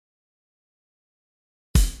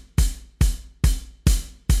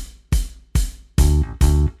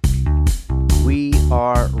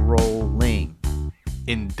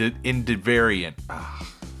Indivariant.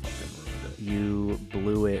 You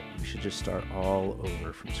blew it. We should just start all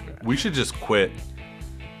over from scratch. We should just quit.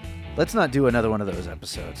 Let's not do another one of those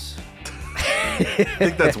episodes. I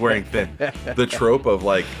think that's wearing thin. The trope of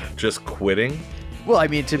like just quitting. Well, I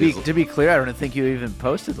mean, to be clear, I don't think you even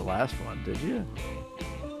posted the last one, did you?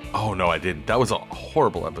 Oh no, I didn't. That was a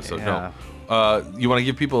horrible episode. Yeah. No. You want to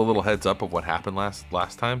give people a little heads up of what happened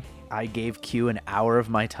last time? I gave Q an hour of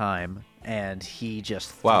my time, and he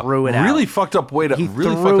just Wow, threw it out. Really fucked up way to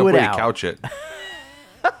couch it.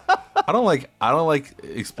 I don't like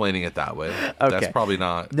explaining it that way. Okay. That's probably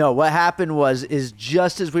not. No, what happened is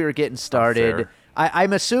just as we were getting started,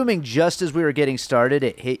 I'm assuming just as we were getting started,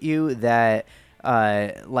 it hit you that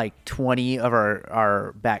like 20 of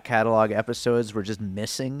our back catalog episodes were just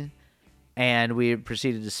missing, and we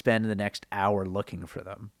proceeded to spend the next hour looking for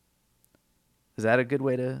them. Is that a good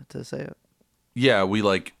way to say it? Yeah, we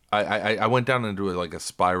like I went down into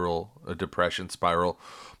a depression spiral,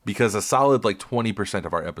 because a solid like 20%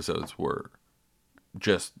 of our episodes were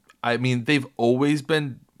just, I mean, they've always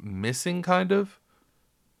been missing kind of,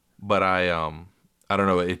 but I don't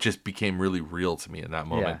know, it just became really real to me in that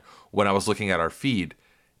moment when I was looking at our feed,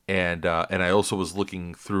 and I also was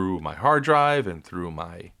looking through my hard drive and through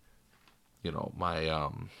my that's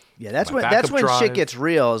my when drive. shit gets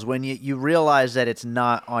real, is when you realize that it's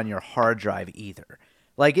not on your hard drive either.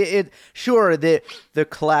 Like sure, the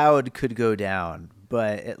cloud could go down,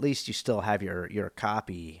 but at least you still have your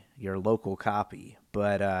copy, your local copy,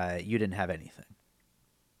 but you didn't have anything.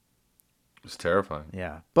 It's terrifying.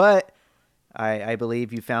 Yeah, but I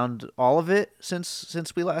believe you found all of it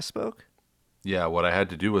since we last spoke. Yeah, what I had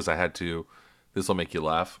to do was this will make you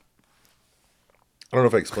laugh. I don't know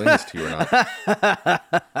if I explained this to you or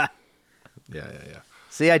not. Yeah.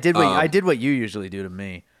 See, I did what you usually do to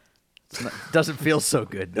me. It doesn't feel so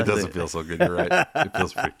good. It doesn't feel so good. You're right.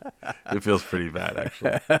 It feels pretty bad,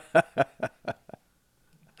 actually.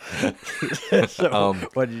 So,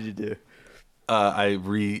 what did you do? I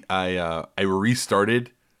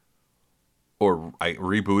restarted, or I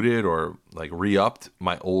rebooted, or like re-upped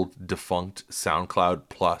my old defunct SoundCloud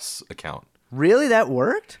Plus account. Really, that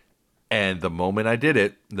worked? And the moment I did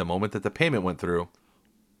it, the moment that the payment went through,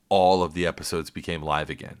 all of the episodes became live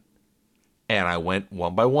again. And I went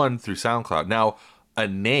one by one through SoundCloud. Now, a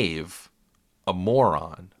knave, a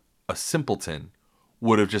moron, a simpleton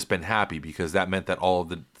would have just been happy, because that meant that all of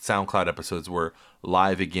the SoundCloud episodes were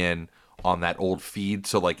live again on that old feed.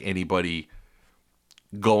 So like anybody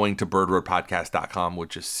going to birdroadpodcast.com would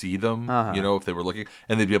just see them, if they were looking,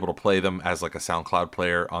 and they'd be able to play them as like a SoundCloud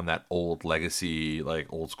player on that old legacy,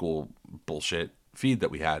 like old school bullshit feed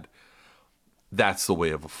that we had. That's the way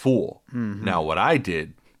of a fool. Mm-hmm. Now, what I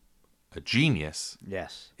did, a genius,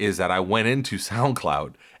 is that I went into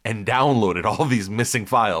SoundCloud and downloaded all these missing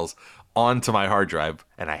files onto my hard drive,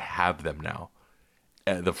 and I have them now.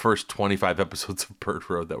 The first 25 episodes of Bird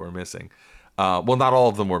Road that were missing. Well, not all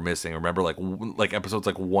of them were missing. Remember, like episodes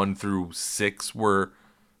like 1 through 6 were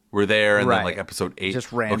there, and then like episode 8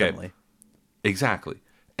 just randomly. Okay. Exactly.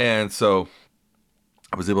 And so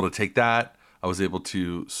I was able to take that. I was able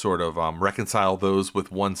to sort of reconcile those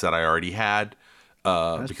with ones that I already had,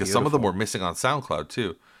 because beautiful. Some of them were missing on SoundCloud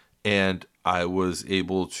too, and I was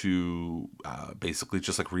able to basically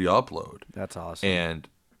just like re-upload. That's awesome. And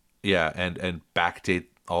and backdate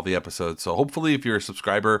all the episodes. So hopefully, if you're a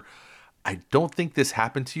subscriber, I don't think this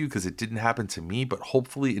happened to you, because it didn't happen to me, but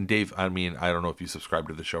hopefully, and Dave, I mean, I don't know if you subscribe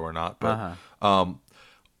to the show or not, but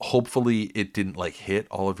hopefully it didn't like hit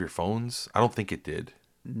all of your phones. I don't think it did.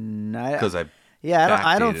 Because I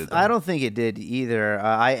don't think it did either.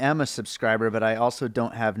 I am a subscriber, but I also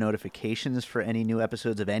don't have notifications for any new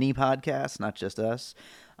episodes of any podcast, not just us.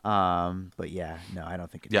 But yeah, no, I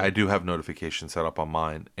don't think it did. I do have notifications set up on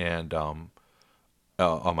mine, and on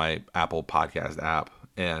my Apple Podcast app,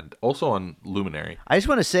 and also on Luminary. I just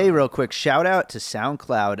want to say real quick, shout out to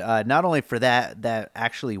SoundCloud, not only for that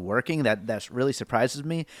actually working, that really surprises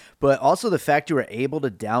me, but also the fact you were able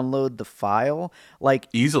to download the file like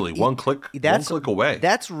easily, one click away.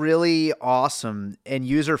 That's really awesome and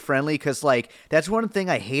user friendly, because like that's one thing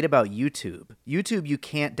I hate about YouTube. YouTube, you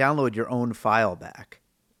can't download your own file back.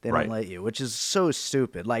 They don't let you, which is so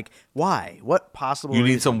stupid. Like, why? What possible You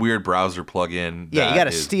reason? need some weird browser plugin. Yeah, you got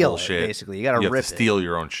to steal bullshit. it, basically. You got to rip have to steal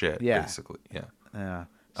your own shit, basically. Yeah. Yeah.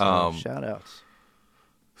 So, shout outs.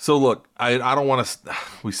 So, look, I don't want to...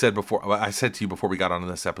 I said to you before we got onto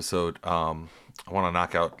this episode, I want to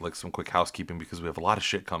knock out like some quick housekeeping, because we have a lot of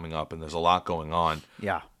shit coming up, and there's a lot going on.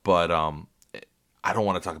 Yeah. But I don't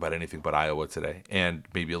want to talk about anything but Iowa today, and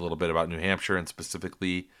maybe a little bit about New Hampshire, and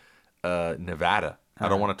specifically Nevada. I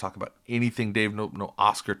don't want to talk about anything, Dave. No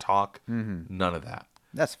Oscar talk. None of that.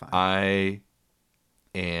 That's fine. I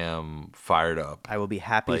am fired up. I will be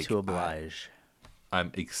happy Like, to oblige.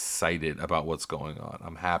 I'm excited about what's going on.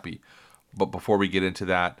 I'm happy. But before we get into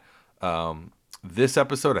that, this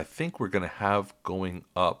episode I think we're going to have going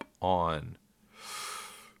up on,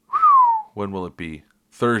 when will it be?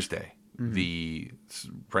 Thursday.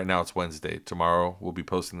 Right now it's Wednesday. Tomorrow we'll be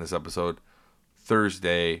posting this episode.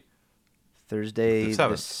 Thursday The the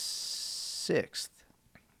 6th.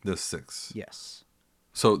 the 6th. Yes.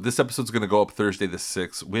 So this episode's going to go up Thursday the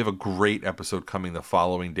 6th. We have a great episode coming the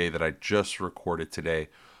following day that I just recorded today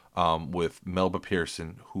with Melba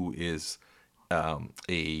Pearson, who is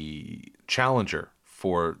a challenger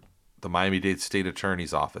for the Miami-Dade State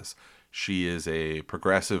Attorney's Office. She is a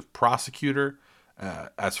progressive prosecutor.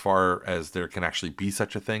 As far as there can actually be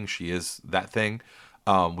such a thing, she is that thing.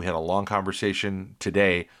 We had a long conversation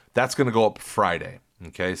today. That's going to go up Friday.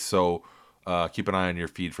 Okay, so keep an eye on your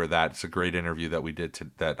feed for that. It's a great interview that we did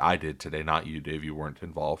that I did today. Not you, Dave. You weren't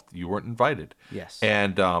involved. You weren't invited. Yes.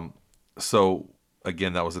 And so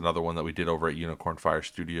again, that was another one that we did over at Unicorn Fire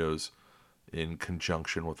Studios in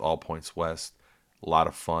conjunction with All Points West. A lot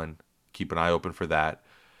of fun. Keep an eye open for that.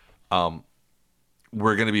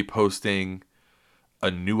 We're going to be posting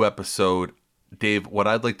a new episode. Dave, what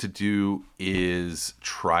I'd like to do is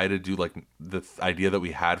try to do like the idea that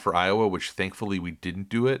we had for Iowa, which thankfully we didn't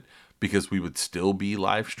do it because we would still be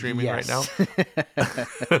live streaming right now.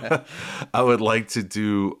 I would like to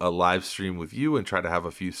do a live stream with you and try to have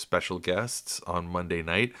a few special guests on Monday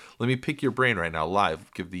night. Let me pick your brain right now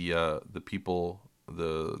live. Give the people,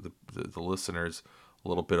 the listeners, a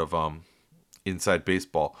little bit of inside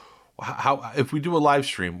baseball. How if we do a live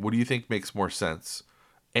stream, what do you think makes more sense?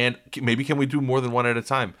 And maybe can we do more than one at a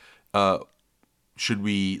time? Should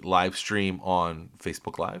we live stream on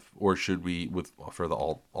Facebook Live, or should we for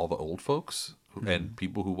all the old folks and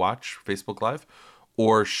people who watch Facebook Live,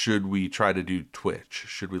 or should we try to do Twitch?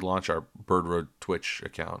 Should we launch our Bird Road Twitch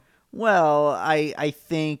account? Well, I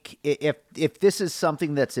think if this is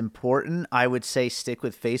something that's important, I would say stick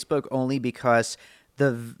with Facebook, only because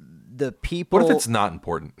the people. What if it's not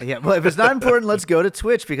important? Yeah, well, if it's not important, let's go to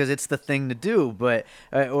Twitch because it's the thing to do. But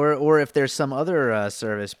or if there's some other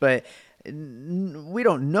service, but we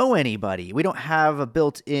don't know anybody. We don't have a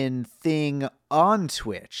built-in thing on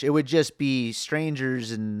Twitch. It would just be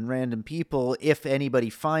strangers and random people if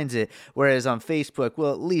anybody finds it. Whereas on Facebook,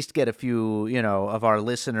 we'll at least get a few, of our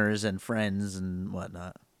listeners and friends and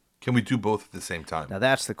whatnot. Can we do both at the same time? Now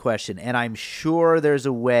that's the question, and I'm sure there's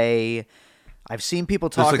a way. I've seen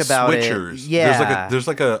people talk about switchers. It. Yeah, There's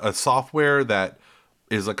like a software that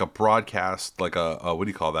is like a broadcast, like a what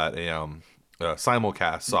do you call that? A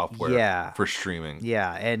simulcast software for streaming.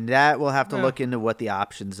 Yeah, and that we'll have to look into what the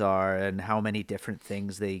options are and how many different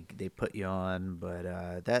things they put you on,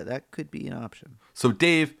 but that could be an option. So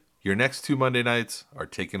Dave, your next 2 Monday nights are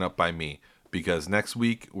taken up by me because next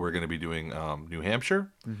week we're going to be doing New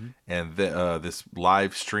Hampshire and this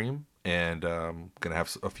live stream, and going to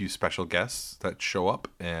have a few special guests that show up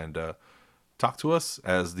and talk to us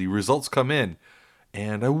as the results come in.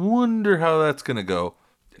 And I wonder how that's going to go.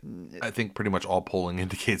 I think pretty much all polling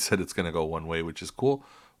indicates that it's going to go one way, which is cool.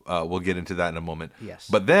 We'll get into that in a moment. Yes.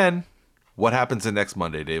 But then, what happens the next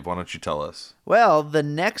Monday, Dave? Why don't you tell us? Well, the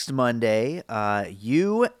next Monday,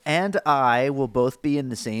 you and I will both be in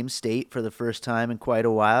the same state for the first time in quite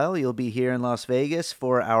a while. You'll be here in Las Vegas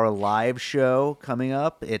for our live show coming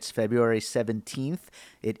up. It's February 17th.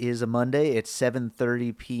 It is a Monday. It's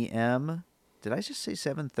 7:30 p.m. Did I just say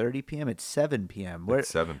 7:30 p.m.? It's 7 p.m. It's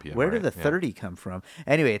 7 p.m. Where right? did the 30 come from?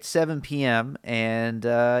 Anyway, it's 7 p.m. and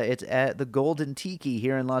it's at the Golden Tiki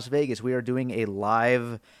here in Las Vegas. We are doing a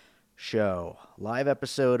live show, live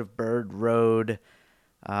episode of Bird Road.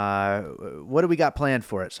 What do we got planned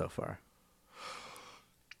for it so far?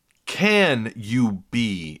 Can you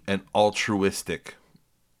be an altruistic,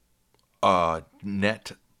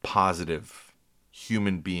 net positive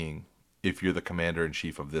human being if you're the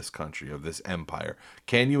commander-in-chief of this country, of this empire?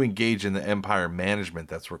 Can you engage in the empire management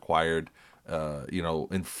that's required,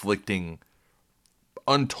 inflicting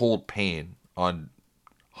untold pain on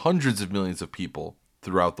hundreds of millions of people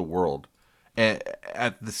throughout the world, and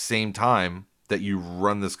at the same time that you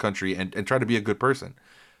run this country and try to be a good person?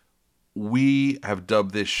 We have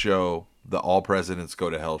dubbed this show the All Presidents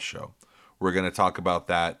Go to Hell show. We're going to talk about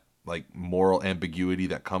that, like, moral ambiguity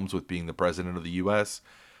that comes with being the president of the U.S.,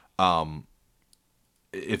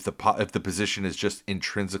 if the position is just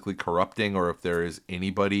intrinsically corrupting, or if there is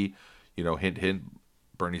anybody, hint, hint,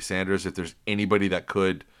 Bernie Sanders, if there's anybody that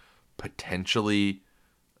could potentially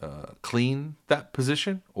clean that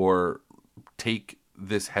position or take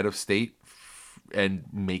this head of state and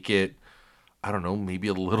make it, I don't know, maybe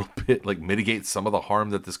a little bit like mitigate some of the harm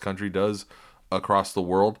that this country does across the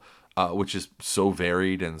world, which is so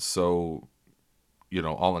varied and so,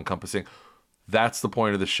 all encompassing. That's the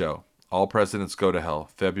point of the show. All Presidents Go to Hell,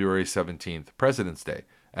 February 17th, President's Day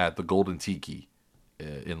at the Golden Tiki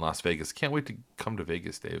in Las Vegas. Can't wait to come to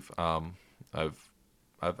Vegas, Dave.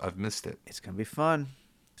 I've missed it. It's going to be fun.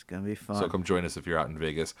 It's going to be fun. So come join us if you're out in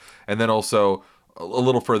Vegas. And then also a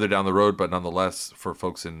little further down the road, but nonetheless for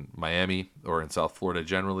folks in Miami or in South Florida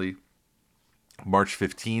generally, March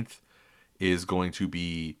 15th is going to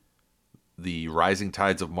be the Rising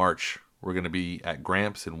Tides of March. We're going to be at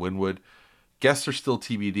Gramps in Wynwood. Guests are still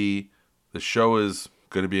TBD. The show is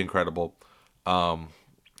going to be incredible. We're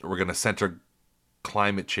going to center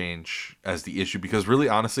climate change as the issue because really,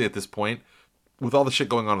 honestly, at this point, with all the shit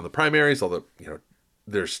going on in the primaries,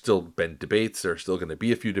 there's still been debates. There's still going to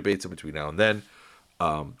be a few debates in between now and then.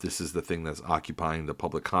 This is the thing that's occupying the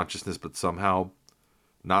public consciousness, but somehow,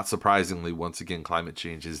 not surprisingly, once again, climate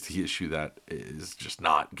change is the issue that is just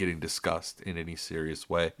not getting discussed in any serious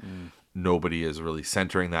way. Nobody is really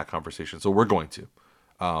centering that conversation. So we're going to.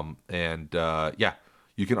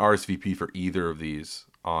 You can RSVP for either of these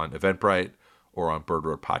on Eventbrite or on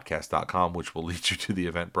birdroadpodcast.com, which will lead you to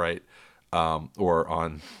the Eventbrite, or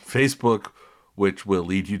on Facebook, which will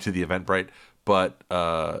lead you to the Eventbrite. But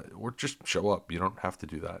or just show up. You don't have to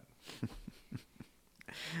do that.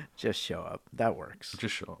 Just show up. That works.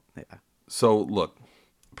 Just show up. Yeah. So, look,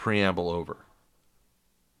 preamble over.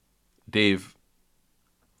 Dave,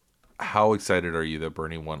 how excited are you that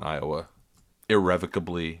Bernie won Iowa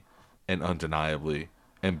irrevocably and undeniably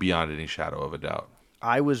and beyond any shadow of a doubt?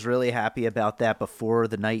 I was really happy about that before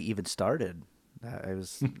the night even started. I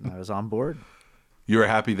was on board. You were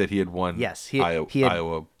happy that he had won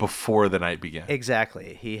Iowa before the night began.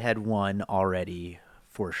 Exactly. He had won already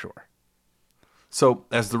for sure. So,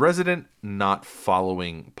 as the resident not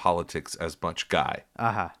following politics as much guy,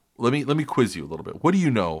 let me quiz you a little bit. What do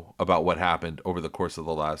you know about what happened over the course of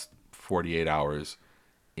the last 48 hours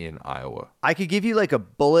in Iowa? I could give you like a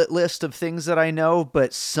bullet list of things that I know,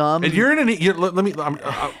 but some. And I'm going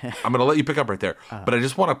to let you pick up right there, but I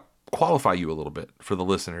just want to qualify you a little bit for the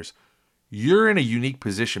listeners. You're in a unique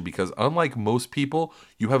position because unlike most people,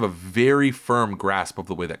 you have a very firm grasp of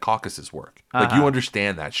the way that caucuses work. Like you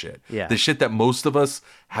understand that shit. Yeah. The shit that most of us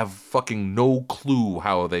have fucking no clue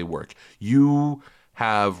how they work. You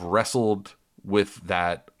have wrestled with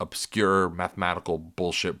that obscure mathematical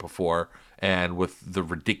bullshit before and with the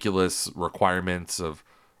ridiculous requirements of,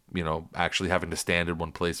 actually having to stand in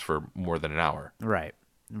one place for more than an hour.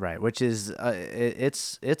 Right, which is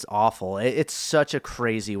it's awful. It's such a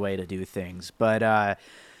crazy way to do things. But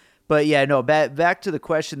yeah, no. Back to the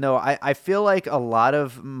question though. I feel like a lot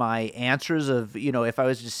of my answers of if I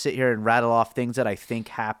was to just sit here and rattle off things that I think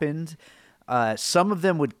happened, some of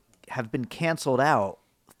them would have been canceled out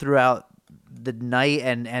throughout the night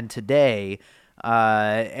and today,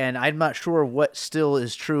 and I'm not sure what still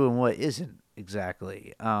is true and what isn't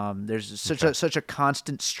exactly. There's such a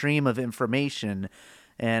constant stream of information.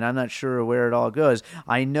 And I'm not sure where it all goes.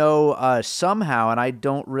 I know somehow, and I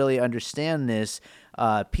don't really understand this,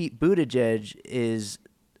 Pete Buttigieg is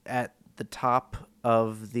at the top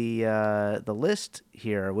of the list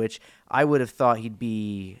here, which I would have thought he'd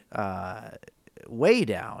be way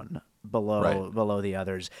down below the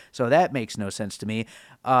others. So that makes no sense to me.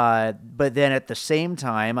 But then at the same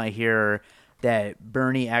time, I hear that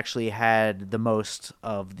Bernie actually had the most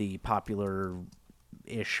of the popular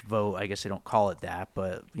ish vote. I guess they don't call it that,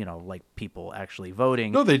 but like people actually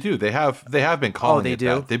voting. No, they do. They have been calling it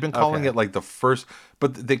that. They've been calling it like the first,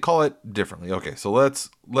 but they call it differently. Okay, so let's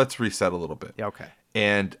reset a little bit. Okay.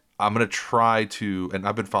 And I'm gonna try to, and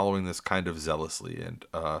I've been following this kind of zealously, and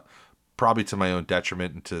probably to my own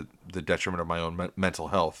detriment and to the detriment of my own mental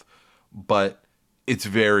health. But it's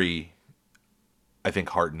very, I think,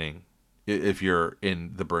 heartening if you're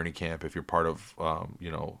in the Bernie camp, if you're part of,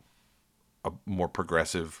 a more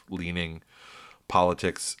progressive leaning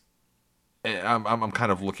politics. I'm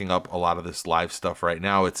kind of looking up a lot of this live stuff right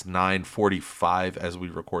now. It's 9:45 as we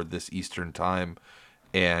record this Eastern time,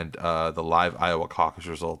 and the live Iowa caucus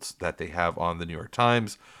results that they have on the New York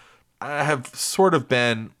Times have sort of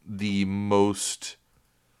been the most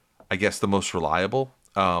reliable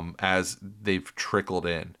as they've trickled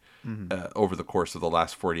in over the course of the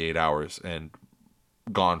last 48 hours and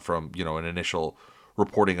gone from an initial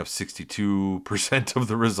reporting of 62% of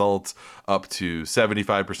the results up to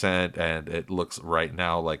 75%, and it looks right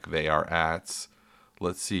now like they are at,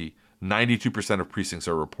 92% of precincts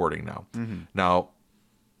are reporting now. Now,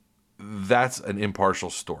 that's an impartial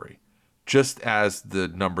story. just as the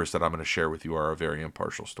numbers that I'm going to share with you are a very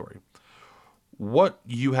impartial story. What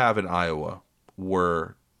you have in Iowa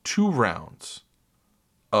were 2 rounds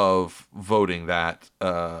of voting that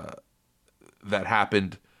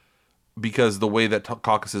happened, because the way that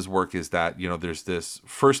caucuses work is that, there's this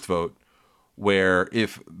first vote where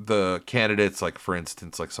if the candidates, like for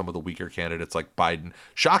instance, like some of the weaker candidates like Biden,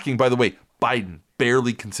 shocking, by the way, Biden,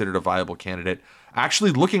 barely considered a viable candidate.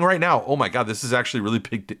 Actually, looking right now, oh my God, this is actually really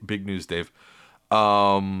big news, Dave.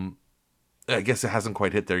 I guess it hasn't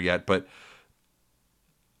quite hit there yet, but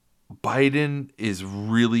Biden is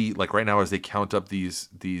really, like right now as they count up these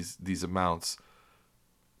amounts,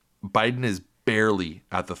 Biden is barely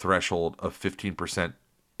at the threshold of 15%.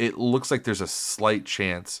 It looks like there's a slight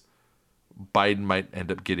chance Biden might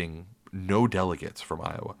end up getting no delegates from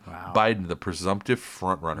Iowa. Wow. Biden, the presumptive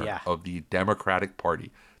frontrunner of the Democratic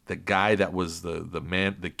Party, the guy that was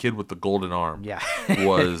the kid with the golden arm,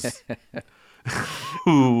 was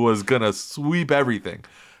who was gonna sweep everything,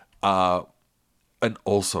 and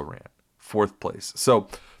also ran 4th place. So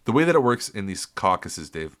the way that it works in these caucuses,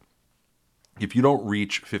 Dave, if you don't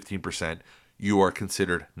reach 15%, you are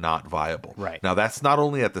considered not viable. Right. Now, that's not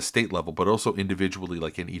only at the state level, but also individually,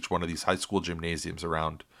 like in each one of these high school gymnasiums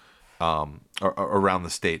around the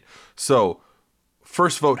state. So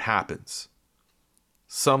first vote happens.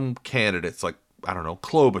 Some candidates, like, I don't know,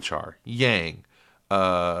 Klobuchar, Yang,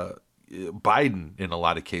 Biden in a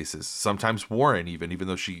lot of cases, sometimes Warren even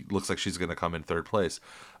though she looks like she's going to come in 3rd place,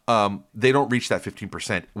 they don't reach that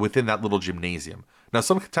 15% within that little gymnasium. Now,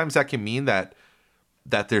 sometimes that can mean that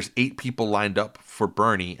there's 8 people lined up for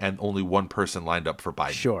Bernie and only 1 person lined up for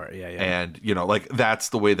Biden. Sure, yeah. And, like that's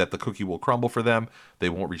the way that the cookie will crumble for them. They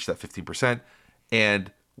won't reach that 15%,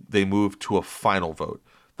 and they move to a final vote.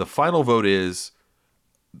 The final vote is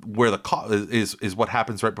where is what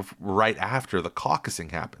happens right after the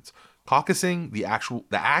caucusing happens. Caucusing, the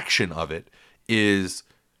action of it is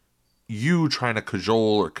you trying to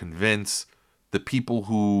cajole or convince the people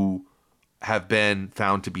who have been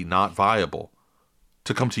found to be not viable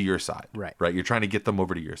to come to your side. Right. You're trying to get them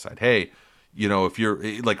over to your side. Hey, if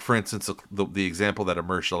you're like, for instance, the example that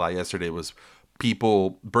emerged a lot yesterday was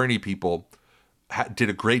Bernie people did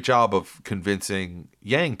a great job of convincing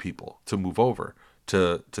Yang people to move over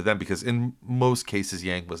to them, because in most cases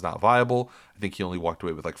Yang was not viable. I think he only walked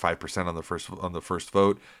away with like 5% on the first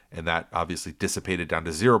vote, and that obviously dissipated down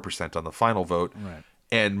to 0% on the final vote. Right.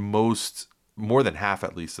 And more than half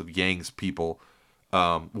at least of Yang's people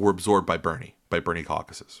were absorbed by Bernie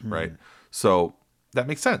caucuses, right? So that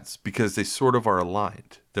makes sense because they sort of are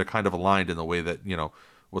aligned. They're kind of aligned in the way that,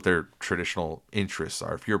 what their traditional interests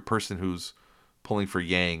are. If you're a person who's pulling for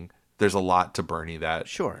Yang, there's a lot to Bernie that,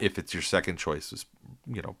 sure, if it's your second choice, is,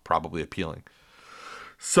 probably appealing.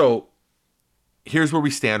 So here's where we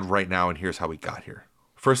stand right now, and here's how we got here.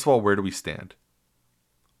 First of all, where do we stand?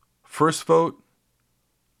 First vote,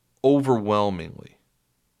 overwhelmingly,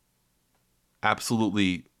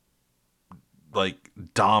 absolutely, like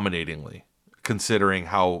dominatingly, considering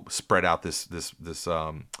how spread out this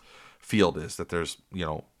field is, that there's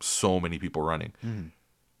so many people running.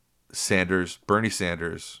 Bernie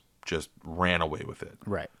Sanders just ran away with it.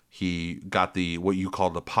 Right. He got what you call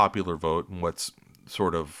the popular vote, and what's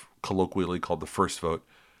sort of colloquially called the first vote,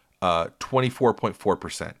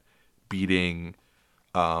 24.4%, beating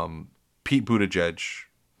Pete Buttigieg,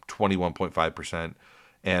 21.5%,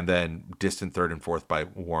 and then distant 3rd and 4th by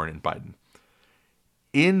Warren and Biden.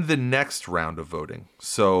 In the next round of voting,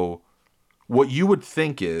 so what you would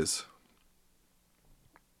think is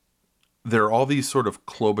there are all these sort of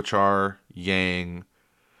Klobuchar, Yang,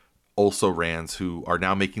 also rans who are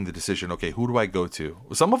now making the decision, okay, who do I go to?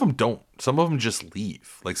 Some of them don't. Some of them just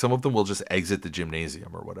leave. Like, some of them will just exit the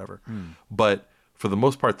gymnasium or whatever. But for the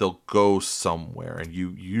most part, they'll go somewhere. And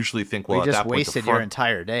you usually think, well, you at just that point, wasted your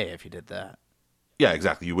entire day if you did that. Yeah,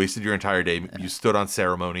 exactly. You wasted your entire day. You stood on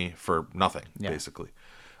ceremony for nothing, basically.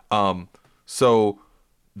 So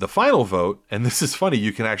the final vote, and this is funny,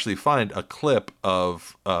 you can actually find a clip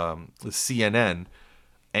of the CNN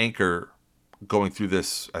anchor going through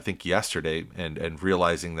this, I think, yesterday, and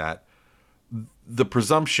realizing that the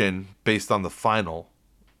presumption based on the final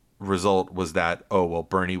result was that,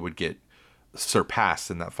 Bernie would get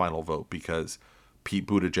surpassed in that final vote because Pete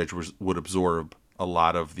Buttigieg would absorb a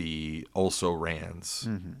lot of the also rans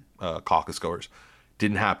caucus goers.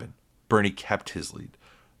 Didn't happen. Bernie kept his lead.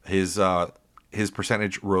 His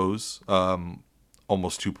percentage rose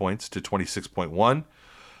almost 2 points to 26.1.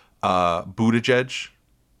 Buttigieg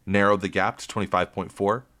narrowed the gap to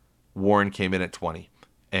 25.4. Warren came in at 20.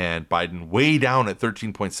 And Biden way down at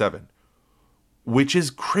 13.7. Which is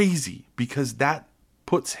crazy because that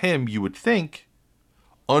puts him, you would think,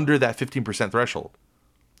 under that 15% threshold.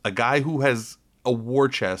 A guy who has a war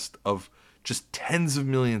chest of just tens of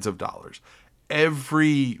millions of dollars.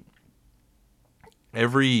 Every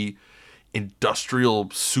industrial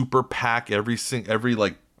super PAC, every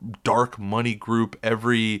like dark money group,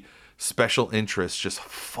 every special interest just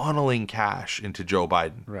funneling cash into Joe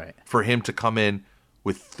Biden. Right. For him to come in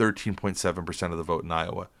with 13.7% of the vote in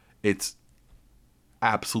Iowa. It's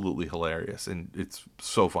absolutely hilarious, and it's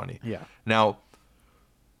so funny. Yeah. Now,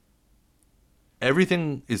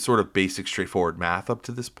 everything is sort of basic, straightforward math up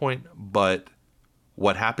to this point, but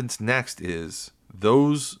what happens next is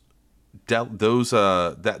that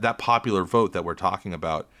popular vote that we're talking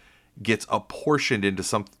about gets apportioned into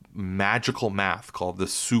some magical math called the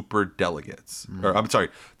super delegates, or I'm sorry,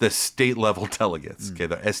 the state level delegates, okay,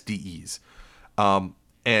 the SDEs.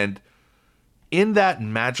 And in that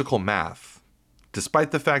magical math,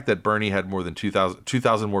 despite the fact that Bernie had more than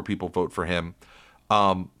 2,000 more people vote for him,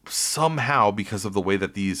 somehow, because of the way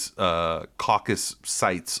that these caucus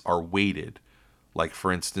sites are weighted, like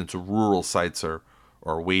for instance, rural sites are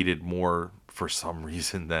weighted more for some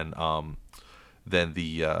reason than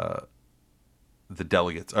the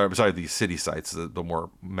delegates. Or I'm sorry, the city sites, the more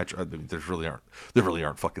metro. I mean, there really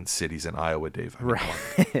aren't fucking cities in Iowa, Dave. I mean,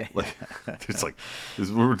 right. Like, it's like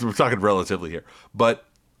we're talking relatively here, but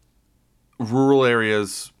rural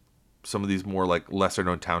areas, some of these more like lesser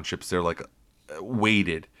known townships, they're like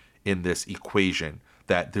weighted in this equation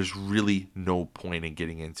that there's really no point in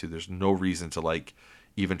getting into. There's no reason to like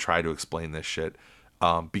even try to explain this shit.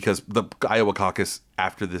 Because the Iowa caucus,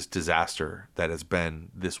 after this disaster that has been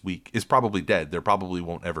this week, is probably dead. There probably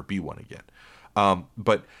won't ever be one again.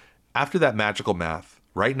 But after that magical math,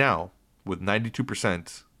 right now, with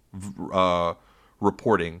 92%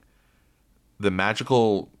 reporting, the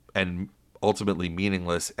magical and ultimately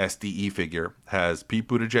meaningless SDE figure has Pete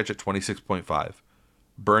Buttigieg at 26.5,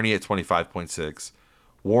 Bernie at 25.6,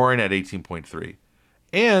 Warren at 18.3,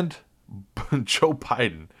 and Joe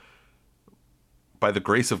Biden, by the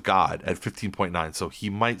grace of God, at 15.9. So he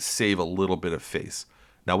might save a little bit of face.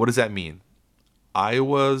 Now, what does that mean?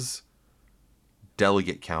 Iowa's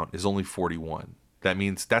delegate count is only 41. That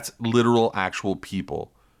means that's literal, actual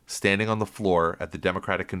people standing on the floor at the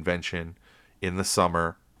Democratic convention in the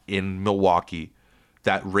summer in Milwaukee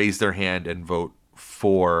that raise their hand and vote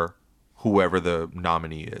for whoever the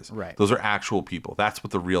nominee is. Right. Those are actual people. That's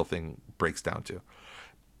what the real thing breaks down to.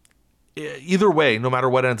 Either way, no matter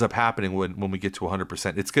what ends up happening when we get to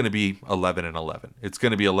 100%, it's going to be 11 and 11. It's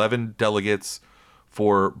going to be 11 delegates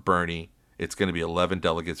for Bernie. It's going to be 11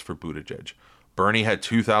 delegates for Buttigieg. Bernie had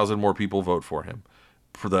 2,000 more people vote for him.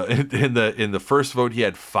 In the first vote, he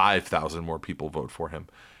had 5,000 more people vote for him.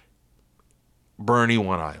 Bernie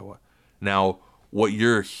won Iowa. Now, what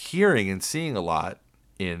you're hearing and seeing a lot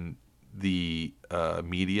in the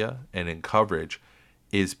media and in coverage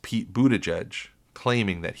is Pete Buttigieg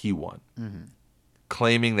claiming that he won,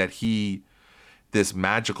 claiming that this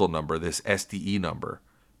magical number, this SDE number,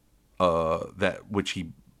 which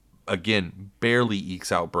he again barely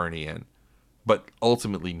ekes out Bernie in, but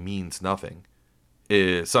ultimately means nothing,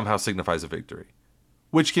 somehow signifies a victory,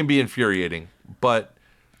 which can be infuriating. But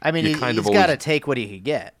I mean, he's got to take what he could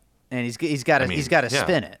get, and he's got to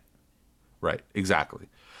spin it. Right, exactly.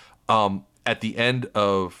 At the end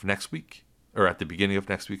of next week, or at the beginning of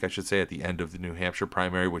next week, I should say, at the end of the New Hampshire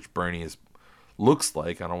primary, which Bernie looks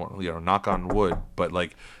like, I don't want to, knock on wood, but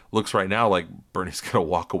like looks right now like Bernie's going to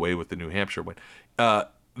walk away with the New Hampshire win.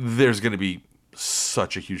 There's going to be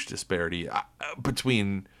such a huge disparity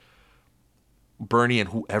between Bernie and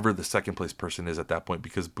whoever the second place person is at that point,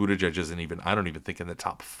 because Buttigieg isn't even, I don't even think, in the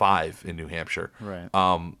top 5 in New Hampshire. Right.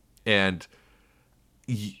 And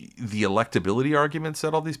the electability arguments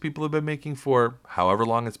that all these people have been making for however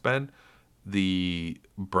long it's been, the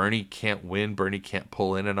Bernie can't win, Bernie can't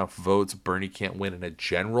pull in enough votes, Bernie can't win in a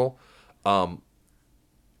general. I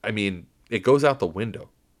mean, it goes out the window.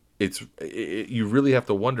 You really have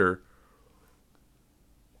to wonder,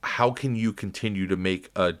 how can you continue to make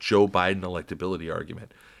a Joe Biden electability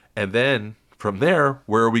argument? And then from there,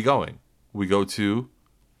 where are we going? We go to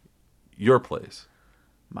your place,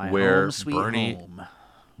 where home, sweet home.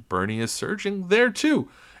 Bernie is surging there too.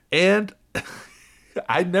 And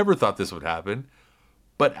I never thought this would happen,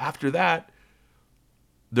 but after that,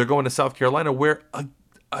 they're going to South Carolina, where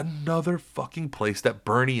another fucking place that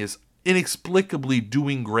Bernie is inexplicably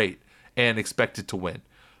doing great and expected to win.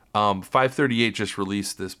 538 just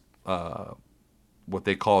released this, what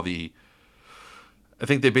they call I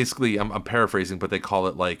think they basically, I'm paraphrasing, but they call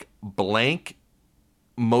it like blank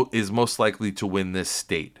is most likely to win this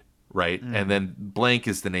state, right? And then blank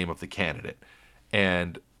is the name of the candidate.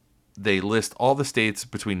 and they list all the states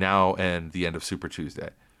between now and the end of Super Tuesday,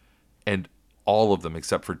 and all of them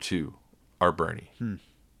except for 2 are Bernie.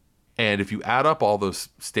 And if you add up all those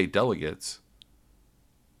state delegates,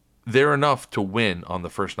 they're enough to win on the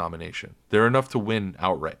first nomination. They're enough to win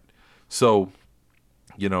outright. So,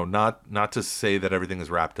 not to say that everything is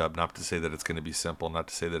wrapped up, not to say that it's going to be simple, not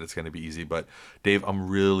to say that it's going to be easy, but Dave, I'm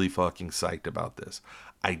really fucking psyched about this.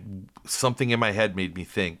 Something in my head made me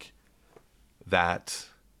think that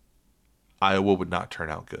Iowa would not turn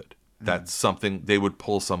out good. That's something, they would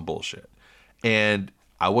pull some bullshit. And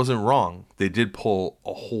I wasn't wrong. They did pull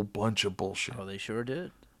a whole bunch of bullshit. Oh, they sure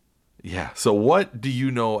did. Yeah. So what do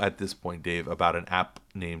you know at this point, Dave, about an app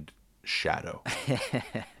named Shadow?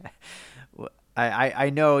 I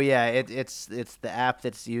know, yeah, it's the app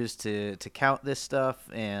that's used to count this stuff,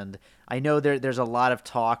 and I know there's a lot of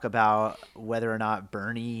talk about whether or not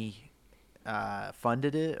Bernie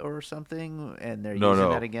funded it or something, and they're using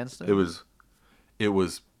that against him. It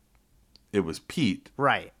was Pete,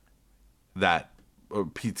 right?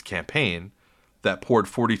 Pete's campaign that poured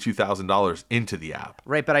 $42,000 into the app,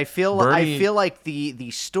 right? But I feel like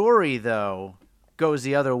the story though goes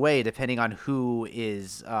the other way depending on who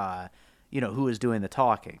is who is doing the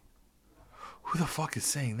talking. Who the fuck is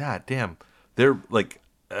saying that? Damn, they're like,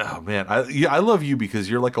 oh man, I love you because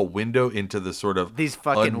you're like a window into the sort of these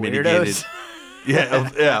fucking weirdos.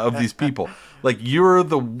 of these people. Like you're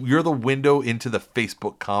the window into the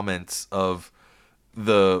Facebook comments of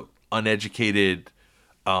the uneducated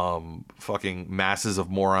fucking masses of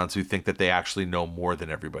morons who think that they actually know more than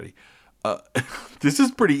everybody. This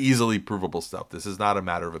is pretty easily provable stuff. This is not a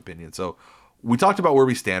matter of opinion. So we talked about where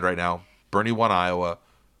we stand right now. Bernie won Iowa.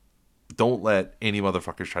 Don't let any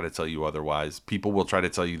motherfuckers try to tell you otherwise. People will try to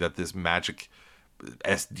tell you that this magic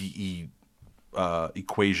SDE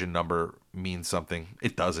equation number means something.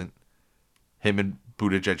 It doesn't. Him and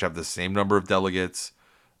Buttigieg have the same number of delegates.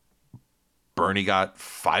 Bernie got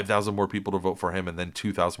 5,000 more people to vote for him and then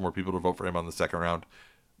 2,000 more people to vote for him on the second round.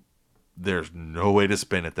 There's no way to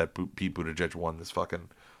spin it that Pete Buttigieg won this fucking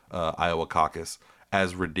Iowa caucus,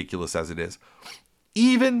 as ridiculous as it is.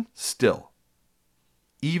 Even still,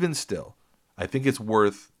 I think it's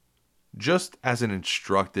worth, just as an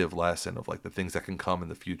instructive lesson of like the things that can come in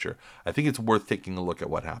the future, I think it's worth taking a look at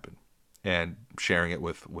what happened and sharing it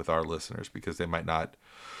with our listeners, because they might not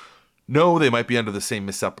know, they might be under the same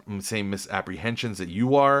misapprehensions that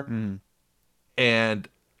you are. And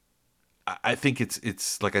I think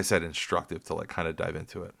it's like I said, instructive to like kind of dive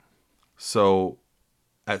into it. So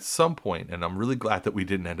at some point, and I'm really glad that we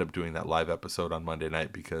didn't end up doing that live episode on Monday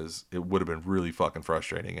night, because it would have been really fucking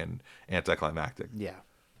frustrating and anticlimactic. Yeah.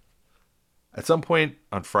 At some point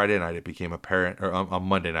on Friday night, it became apparent, or on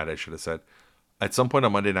Monday night, I should have said. At some point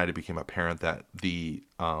on Monday night, it became apparent that the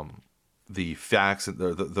facts,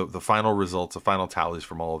 the final results, the final tallies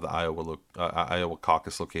from all of the Iowa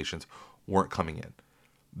caucus locations weren't coming in.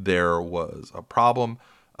 There was a problem.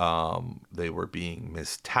 They were being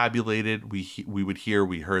mistabulated.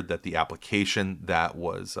 We heard that the application that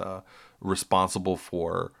was responsible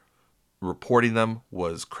for reporting them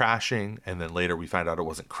was crashing, and then later we found out it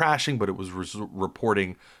wasn't crashing, but it was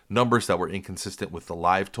reporting numbers that were inconsistent with the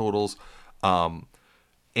live totals,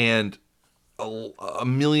 and a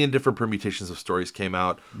million different permutations of stories came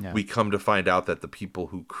out. Yeah. We come to find out that the people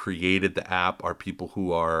who created the app are people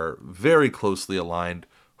who are very closely aligned,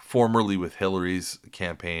 formerly with Hillary's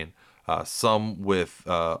campaign, some with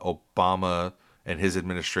Obama and his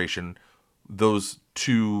administration. Those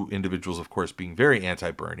two individuals, of course, being very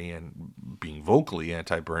anti-Bernie and being vocally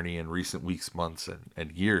anti-Bernie in recent weeks, months,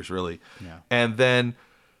 and years, really. Yeah. And then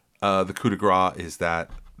the coup de grace is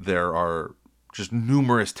that there are just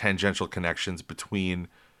numerous tangential connections between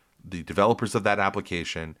the developers of that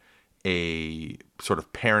application, a sort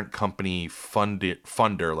of parent company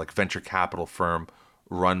funder, like venture capital firm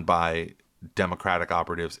run by Democratic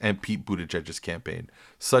operatives, and Pete Buttigieg's campaign,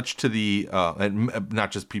 such to the and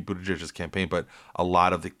not just Pete Buttigieg's campaign, but a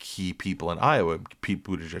lot of the key people in Iowa, Pete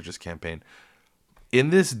Buttigieg's campaign. In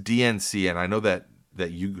this DNC, and I know that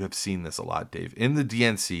you have seen this a lot, Dave, in the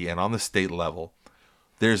DNC and on the state level,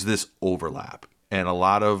 there's this overlap, and a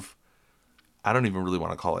lot of, I don't even really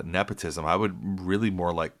want to call it nepotism. I would really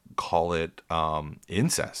more like call it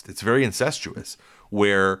incest. It's very incestuous,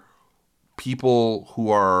 where people who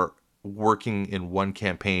are working in one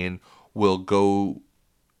campaign will go,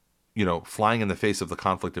 flying in the face of the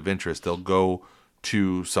conflict of interest. They'll go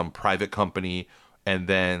to some private company and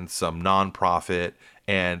then some nonprofit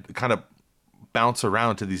and kind of bounce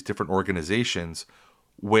around to these different organizations,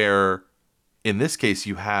 where in this case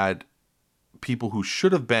you had people who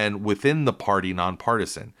should have been within the party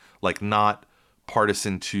nonpartisan, like not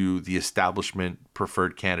partisan to the establishment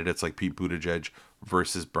preferred candidates like Pete Buttigieg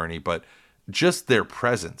versus Bernie, but just their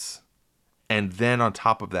presence. And then on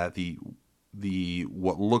top of that, the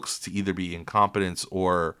what looks to either be incompetence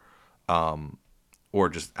or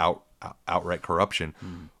just outright corruption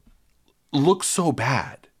looks so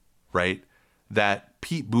bad, right? That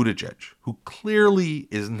Pete Buttigieg, who clearly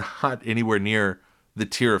is not anywhere near the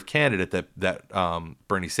tier of candidate that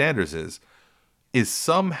Bernie Sanders is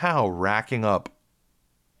somehow racking up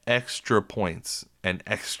extra points and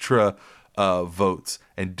extra votes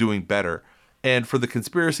and doing better. And for the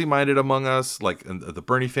conspiracy-minded among us, like the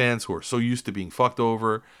Bernie fans who are so used to being fucked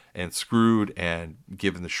over and screwed and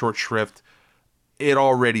given the short shrift, it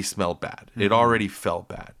already smelled bad. Mm-hmm. It already felt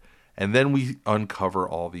bad. And then we uncover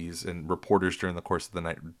all these, and reporters during the course of the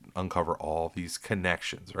night uncover all these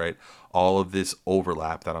connections, right? All of this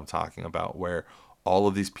overlap that I'm talking about, where all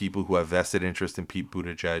of these people who have vested interest in Pete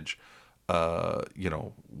Buttigieg,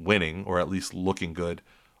 winning or at least looking good,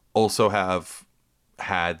 also have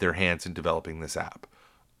had their hands in developing this app.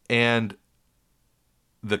 And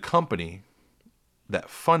the company that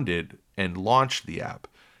funded and launched the app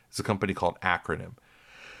is a company called Acronym.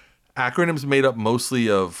 Acronym's made up mostly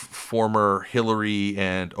of former Hillary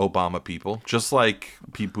and Obama people, just like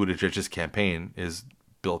Pete Buttigieg's campaign is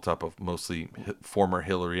built up of mostly former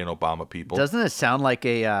Hillary and Obama people. Doesn't it sound like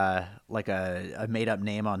a made up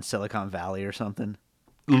name on Silicon Valley or something?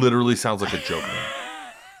 Literally sounds like a joke name.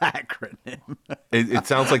 Acronym. It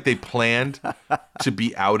sounds like they planned to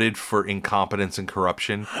be outed for incompetence and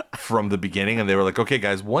corruption from the beginning, and they were like, "Okay,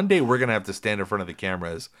 guys, one day we're gonna have to stand in front of the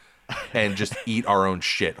cameras and just eat our own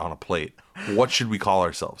shit on a plate. What should we call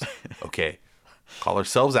ourselves? Okay, call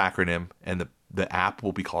ourselves Acronym, and the app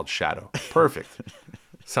will be called Shadow. Perfect.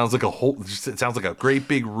 Sounds like it sounds like a great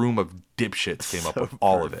big room of dipshits came up with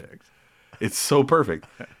all of it. It's so perfect.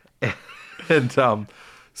 And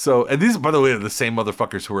these, by the way, are the same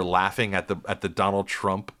motherfuckers who were laughing at the Donald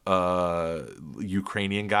Trump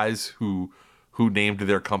Ukrainian guys who named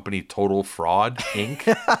their company Total Fraud Inc.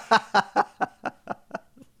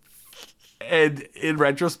 And in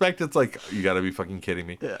retrospect, it's like, you got to be fucking kidding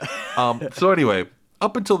me. Yeah. So anyway,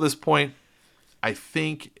 up until this point, I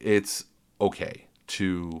think it's okay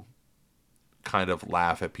to kind of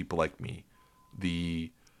laugh at people like me,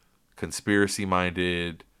 the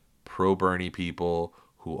conspiracy-minded, pro-Bernie people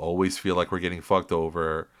who always feel like we're getting fucked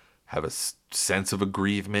over, have a sense of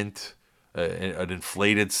aggrievement, an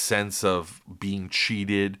inflated sense of being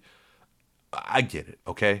cheated. I get it,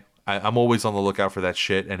 okay? I'm always on the lookout for that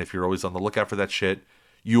shit, and if you're always on the lookout for that shit,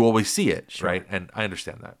 you always see it, sure. Right? And I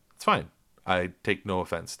understand that. It's fine. I take no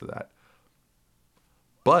offense to that.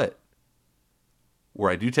 But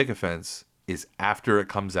where I do take offense is after it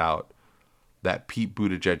comes out that Pete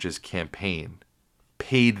Buttigieg's campaign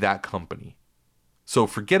paid that company. So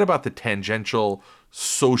forget about the tangential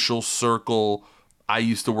social circle, I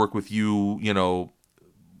used to work with you,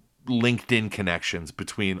 LinkedIn connections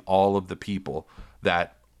between all of the people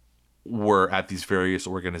that were at these various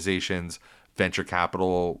organizations, venture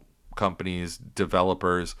capital companies,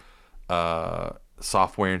 developers,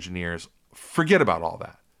 software engineers. Forget about all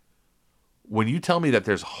that. When you tell me that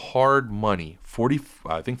there's hard money,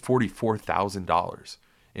 $44,000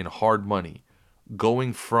 in hard money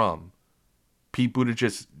going from Pete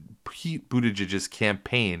Buttigieg's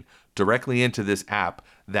campaign directly into this app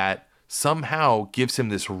that somehow gives him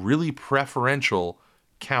this really preferential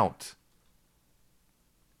count,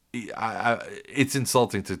 it's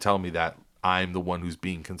insulting to tell me that I'm the one who's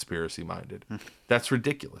being conspiracy minded. That's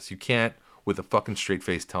ridiculous. You can't, with a fucking straight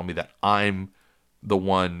face, tell me that I'm the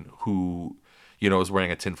one who, is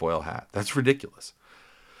wearing a tinfoil hat. That's ridiculous.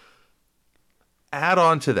 Add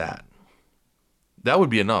on to that. That would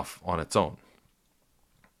be enough on its own.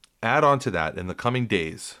 Add on to that, in the coming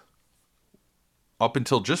days, up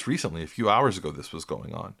until just recently, a few hours ago, this was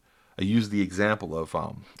going on. I used the example of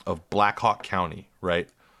Black Hawk County, right?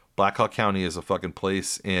 Black Hawk County is a fucking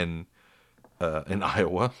place in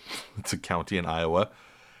Iowa. It's a county in Iowa.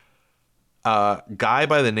 A guy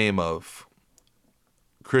by the name of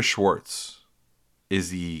Chris Schwartz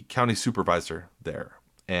is the county supervisor there,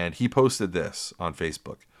 and he posted this on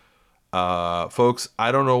Facebook. Folks,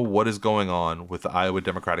 I don't know what is going on with the Iowa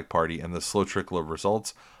Democratic Party and the slow trickle of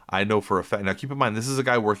results. I know for a fact. Now, keep in mind, this is a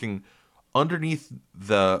guy working underneath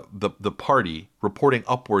the party, reporting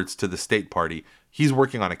upwards to the state party. He's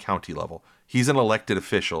working on a county level. He's an elected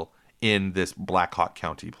official in this Black Hawk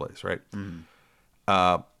County place, right?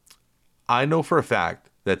 Mm-hmm. I know for a fact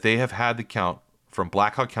that they have had the count from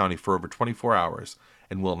Black Hawk County for over 24 hours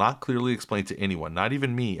and will not clearly explain to anyone, not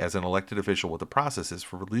even me as an elected official, what the process is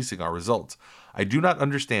for releasing our results. I do not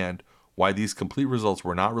understand why these complete results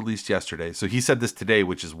were not released yesterday. So he said this today,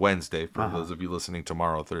 which is Wednesday, for those of you listening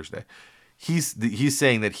tomorrow, Thursday. He's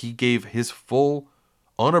saying that he gave his full,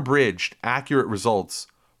 unabridged, accurate results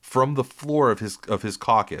from the floor of his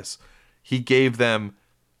caucus. He gave them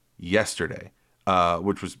yesterday,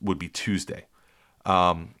 which would be Tuesday.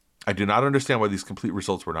 I do not understand why these complete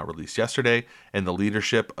results were not released yesterday, and the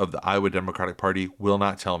leadership of the Iowa Democratic Party will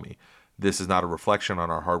not tell me. This is not a reflection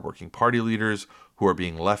on our hardworking party leaders who are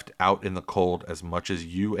being left out in the cold as much as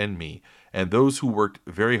you and me, and those who worked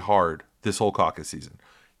very hard this whole caucus season.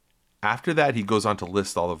 After that, he goes on to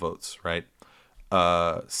list all the votes, right?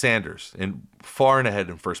 Sanders, far and ahead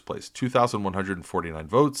in first place, 2,149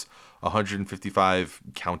 votes, 155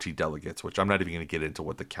 county delegates, which I'm not even going to get into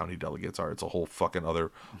what the county delegates are. It's a whole fucking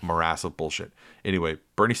other morass of bullshit. Anyway,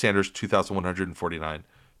 Bernie Sanders, 2,149.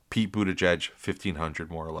 Pete Buttigieg,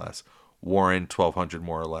 1,500 more or less. Warren, 1,200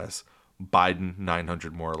 more or less. Biden,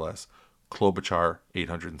 900 more or less. Klobuchar,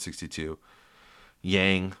 862.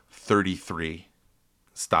 Yang, 33.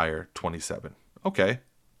 Steyer, 27. Okay.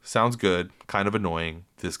 Sounds good. Kind of annoying.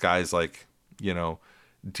 This guy's like,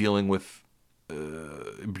 dealing with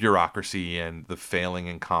bureaucracy and the failing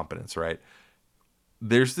incompetence, right?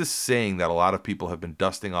 There's this saying that a lot of people have been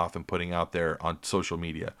dusting off and putting out there on social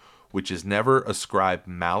media, which is never ascribe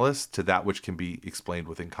malice to that which can be explained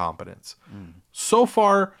with incompetence. So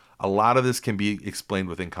far, a lot of this can be explained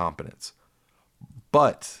with incompetence.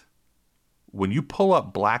 But when you pull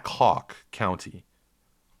up Black Hawk County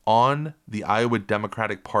on the Iowa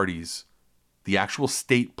Democratic Party's, the actual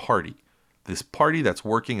state party, this party that's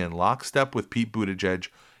working in lockstep with Pete Buttigieg,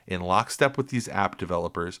 in lockstep with these app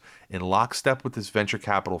developers, in lockstep with this venture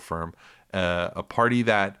capital firm, a party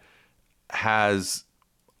that has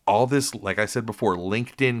all this, like I said before,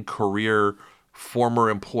 LinkedIn career, former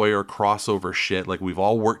employer crossover shit. Like, we've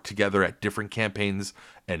all worked together at different campaigns,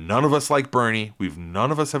 and none of us like Bernie.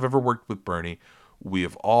 None of us have ever worked with Bernie. We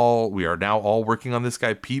are now all working on this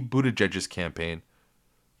guy Pete Buttigieg's campaign.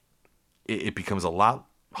 It becomes a lot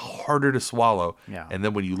harder to swallow. Yeah. And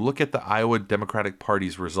then when you look at the Iowa Democratic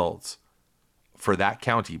Party's results for that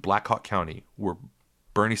county, Black Hawk County, where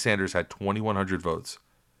Bernie Sanders had 2,100 votes,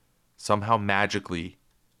 somehow magically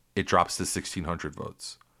it drops to 1,600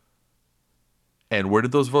 votes. And where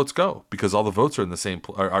did those votes go? Because all the votes are in the same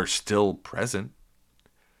are still present.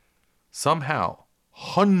 Somehow,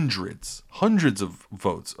 hundreds of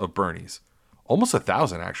votes of Bernie's, almost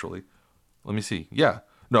 1,000 actually. Let me see. Yeah.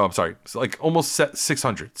 No, I'm sorry. It's like almost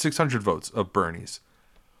 600 votes of Bernie's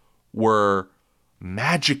were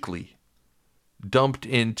magically dumped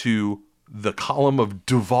into the column of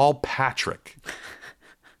Deval Patrick.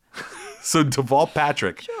 So Deval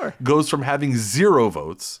Patrick goes from having 0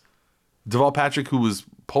 votes. Deval Patrick, who was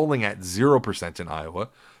polling at 0% in Iowa,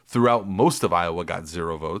 throughout most of Iowa got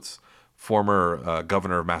 0 votes. Former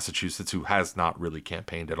governor of Massachusetts, who has not really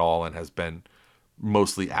campaigned at all and has been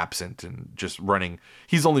mostly absent and just running.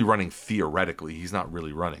 He's only running theoretically. He's not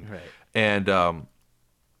really running. Right. And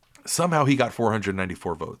somehow he got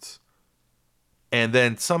 494 votes. And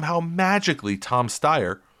then somehow magically Tom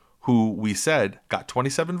Steyer, who we said got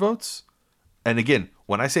 27 votes. And again,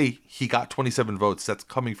 when I say he got 27 votes, that's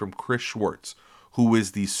coming from Chris Schwartz, who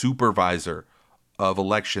is the supervisor of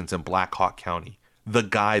elections in Black Hawk County, the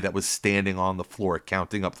guy that was standing on the floor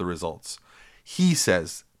counting up the results. He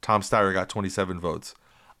says Tom Steyer got 27 votes.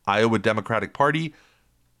 Iowa Democratic Party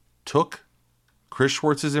took Chris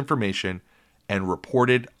Schwartz's information and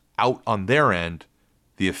reported out on their end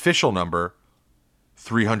the official number,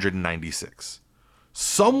 396.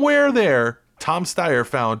 Somewhere there, Tom Steyer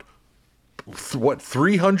found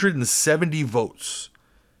 370 votes.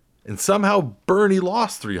 And somehow Bernie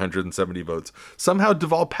lost 370 votes. Somehow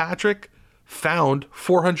Deval Patrick found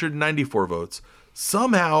 494 votes.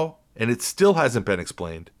 Somehow, and it still hasn't been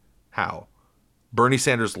explained how, Bernie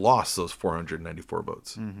Sanders lost those 494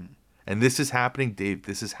 votes. Mm-hmm. And this is happening, Dave,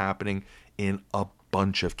 this is happening in a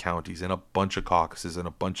bunch of counties, in a bunch of caucuses, in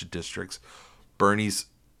a bunch of districts. Bernie's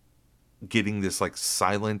getting this like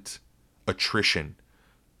silent attrition.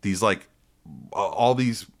 These like all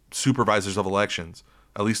these supervisors of elections,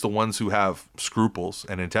 at least the ones who have scruples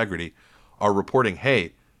and integrity, are reporting,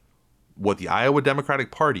 hey, what the Iowa Democratic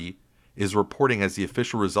Party is reporting as the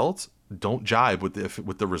official results don't jibe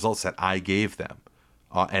with the results that I gave them.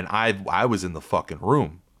 And I was in the fucking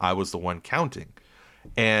room. I was the one counting.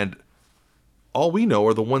 And all we know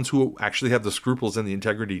are the ones who actually have the scruples and the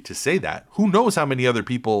integrity to say that. Who knows how many other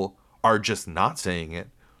people are just not saying it,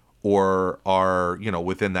 or are,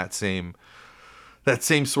 within that same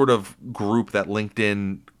sort of group, that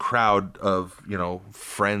LinkedIn crowd of,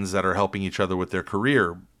 friends that are helping each other with their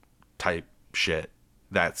career type shit.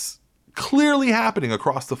 That's, clearly happening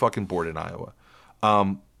across the fucking board in Iowa.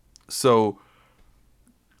 So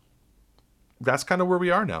that's kind of where we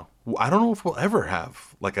are now. I don't know if we'll ever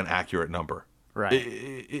have like an accurate number. Right.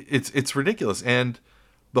 It's ridiculous. And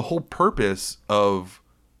the whole purpose of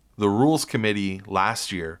the rules committee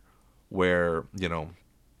last year, where, you know,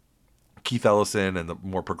 Keith Ellison and the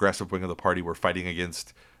more progressive wing of the party were fighting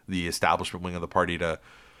against the establishment wing of the party to,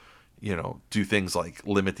 you know, do things like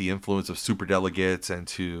limit the influence of superdelegates and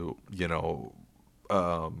to, you know,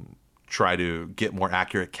 try to get more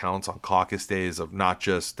accurate counts on caucus days of not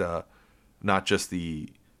just the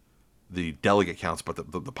delegate counts, but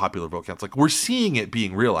the popular vote counts. Like, we're seeing it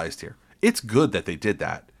being realized here. It's good that they did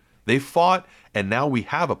that. They fought, and now we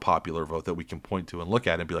have a popular vote that we can point to and look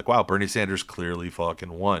at and be like, wow, Bernie Sanders clearly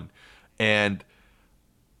fucking won. And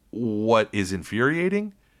what is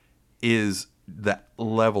infuriating is that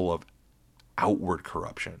level of outward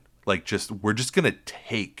corruption. Like, we're just going to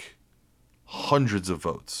take hundreds of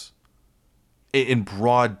votes in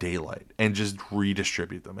broad daylight and just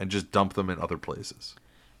redistribute them and just dump them in other places.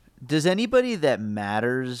 Does anybody that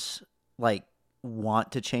matters, like,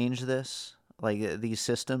 want to change this? Like, these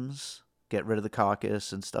systems? Get rid of the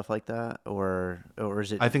caucus and stuff like that? Or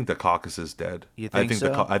is it... I think the caucus is dead. You think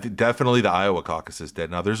so? I think definitely the Iowa caucus is dead.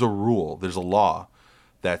 Now, there's a law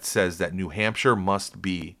that says that New Hampshire must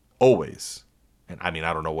be always, and I mean,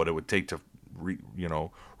 I don't know what it would take to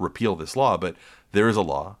repeal this law, but there is a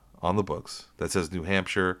law on the books that says New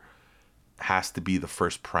Hampshire has to be the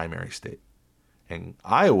first primary state. And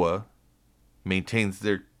Iowa maintains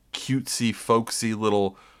their cutesy, folksy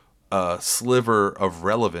little sliver of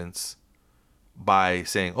relevance by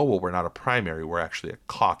saying, oh, well, we're not a primary, we're actually a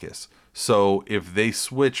caucus. So if they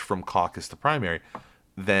switch from caucus to primary,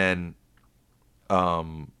 then,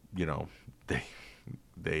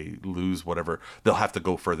 they lose whatever. They'll have to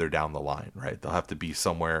go further down the line, right? They'll have to be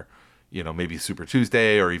somewhere, maybe Super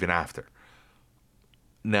Tuesday or even after.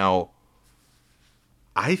 Now,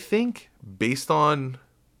 I think based on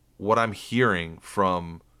what I'm hearing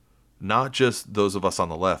from not just those of us on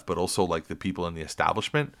the left, but also like the people in the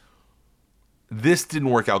establishment, this didn't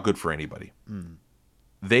work out good for anybody.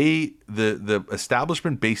 The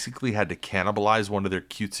establishment basically had to cannibalize one of their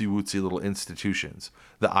cutesy wootsy little institutions,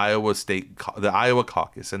 the Iowa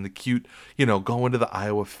caucus, and the cute, going to the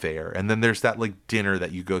Iowa fair. And then there's that like dinner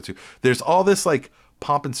that you go to. There's all this like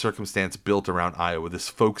pomp and circumstance built around Iowa, this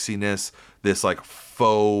folksiness, this like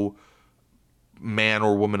faux man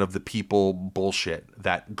or woman of the people bullshit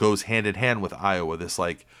that goes hand in hand with Iowa. This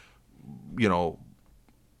like,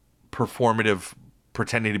 performative,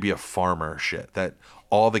 pretending to be a farmer shit that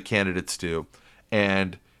all the candidates do.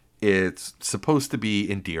 And it's supposed to be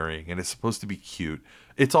endearing and it's supposed to be cute.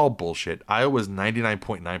 It's all bullshit. Iowa's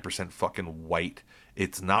 99.9% fucking white.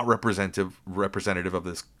 It's not representative of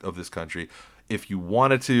this country. If you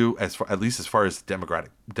wanted to, at least as far as the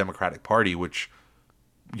Democratic Party, which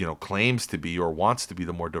claims to be or wants to be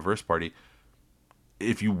the more diverse party,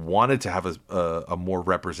 if you wanted to have a more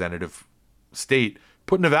representative state,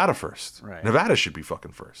 put Nevada first. Right. Nevada should be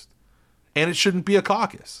fucking first. And it shouldn't be a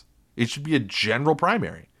caucus. It should be a general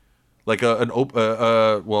primary. Like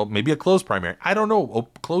maybe a closed primary. I don't know.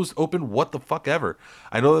 Closed, open, what the fuck ever.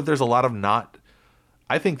 I know that there's a lot of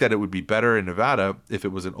I think that it would be better in Nevada if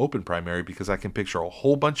it was an open primary, because I can picture a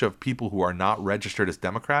whole bunch of people who are not registered as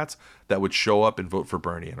Democrats that would show up and vote for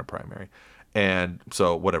Bernie in a primary. And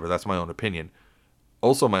so whatever, that's my own opinion.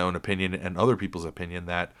 Also my own opinion and other people's opinion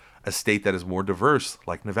that a state that is more diverse,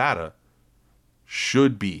 like Nevada,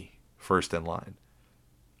 should be first in line.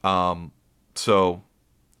 So,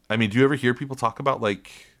 I mean, do you ever hear people talk about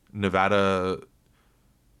like Nevada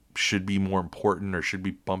should be more important or should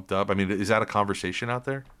be bumped up? I mean, is that a conversation out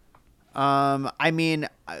there? I mean,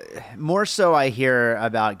 more so I hear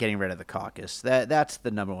about getting rid of the caucus. That's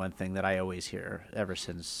the number one thing that I always hear ever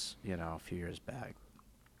since, a few years back.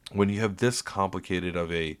 When you have this complicated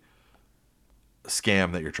of a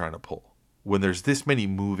scam that you're trying to pull, when there's this many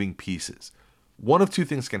moving pieces, one of two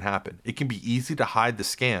things can happen. It can be easy to hide the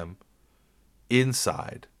scam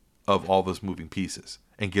inside of all those moving pieces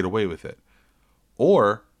and get away with it.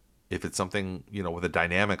 Or if it's something, with a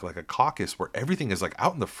dynamic like a caucus where everything is like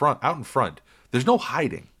out in front, there's no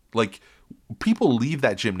hiding. Like, people leave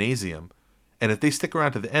that gymnasium, and if they stick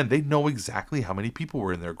around to the end, they know exactly how many people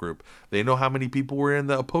were in their group. They know how many people were in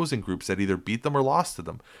the opposing groups that either beat them or lost to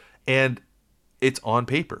them. And it's on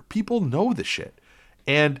paper. People know the shit.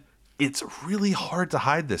 And it's really hard to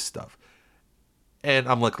hide this stuff. And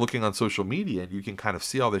I'm like looking on social media, and you can kind of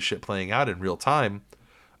see all this shit playing out in real time.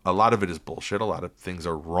 A lot of it is bullshit. A lot of things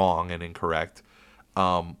are wrong and incorrect.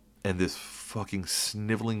 and this fucking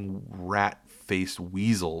sniveling rat-faced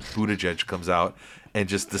weasel Buttigieg comes out and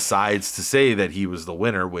just decides to say that he was the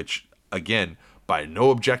winner, which, again, by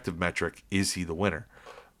no objective metric is he the winner.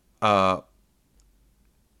 And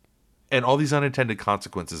all these unintended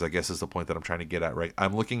consequences, I guess, is the point that I'm trying to get at, right?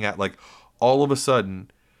 I'm looking at, like, all of a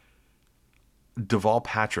sudden, Deval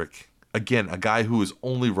Patrick, again, a guy who is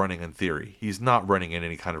only running in theory. He's not running in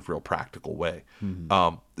any kind of real practical way.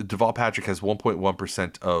 Deval Patrick has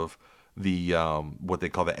 1.1% of the what they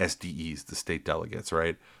call the SDEs, the state delegates,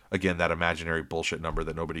 right? Again, that imaginary bullshit number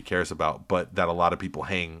that nobody cares about, but that a lot of people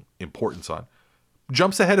hang importance on.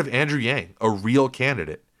 Jumps ahead of Andrew Yang, a real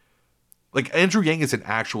candidate. Like, Andrew Yang is an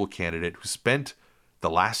actual candidate who spent the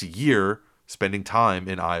last year spending time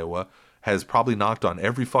in Iowa, has probably knocked on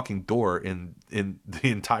every fucking door in the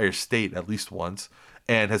entire state at least once,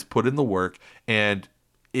 and has put in the work, and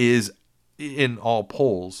is in all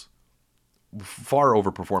polls far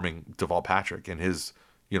overperforming Deval Patrick in his,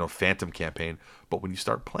 phantom campaign. But when you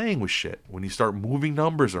start playing with shit, when you start moving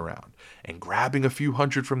numbers around and grabbing a few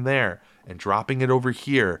hundred from there and dropping it over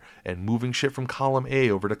here and moving shit from column A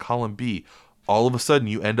over to column B, all of a sudden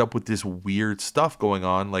you end up with this weird stuff going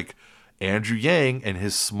on, like Andrew Yang and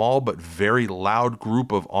his small but very loud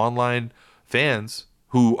group of online fans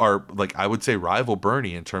who are, like, I would say rival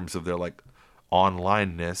Bernie in terms of their, like,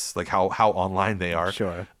 onlineness, like how online they are.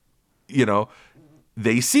 Sure.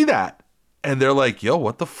 They see that and they're like, yo,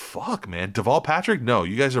 what the fuck, man? Deval Patrick? No,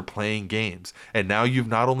 you guys are playing games. And now you've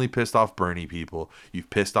not only pissed off Bernie people, you've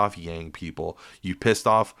pissed off Yang people. You pissed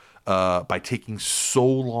off by taking so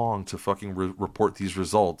long to fucking report these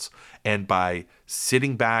results, and by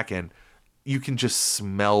sitting back, and you can just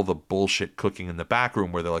smell the bullshit cooking in the back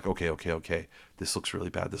room where they're like, okay, this looks really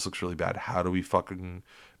bad. How do we fucking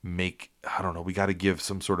make, I don't know, we got to give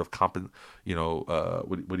some sort of what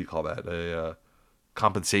do you call that? A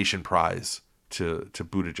compensation prize to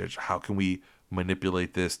Buttigieg. How can we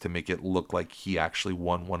manipulate this to make it look like he actually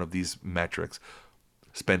won one of these metrics?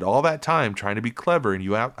 Spend all that time trying to be clever, and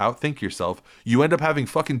you outthink yourself. You end up having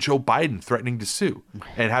fucking Joe Biden threatening to sue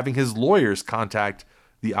and having his lawyers contact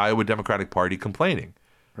the Iowa Democratic Party complaining.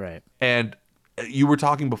 Right. And you were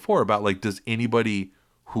talking before about, like, does anybody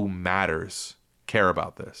who matters care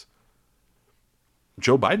about this?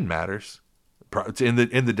 Joe Biden matters. In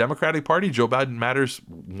the Democratic Party, Joe Biden matters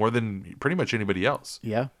more than pretty much anybody else.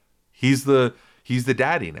 Yeah. He's the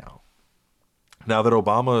daddy now. Now that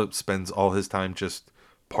Obama spends all his time just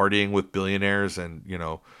partying with billionaires and,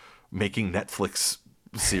 making Netflix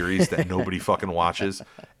series that nobody fucking watches,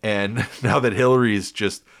 and now that Hillary is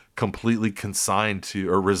just completely resigned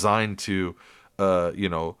to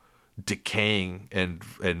decaying and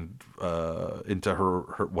into her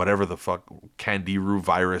whatever the fuck Candiru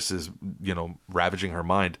virus is, ravaging her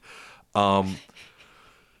mind. Now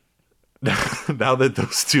that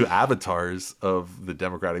those two avatars of the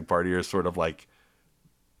Democratic Party are sort of like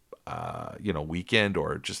weakened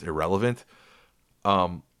or just irrelevant,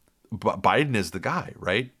 but Biden is the guy,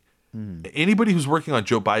 right? Anybody who's working on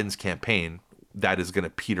Joe Biden's campaign that is going to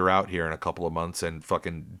peter out here in a couple of months and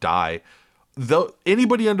fucking die. Though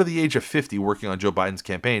anybody under the age of 50 working on Joe Biden's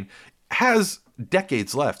campaign has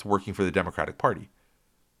decades left working for the Democratic Party.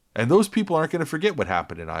 And those people aren't going to forget what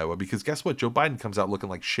happened in Iowa, because guess what? Joe Biden comes out looking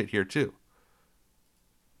like shit here too.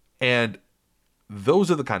 And those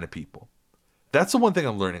are the kind of people. That's the one thing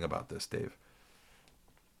I'm learning about this, Dave.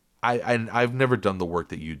 I've never done the work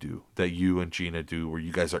that you do, that you and Gina do, where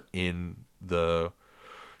you guys are in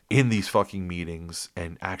these fucking meetings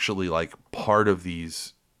and actually, like, part of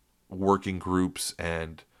these working groups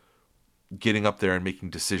and getting up there and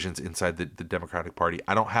making decisions inside the Democratic Party.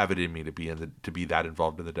 I don't have it in me to be that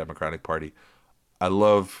involved in the Democratic Party. I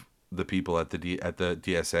love the people at the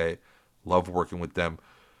DSA, love working with them.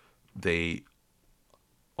 They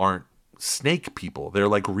aren't snake people. They're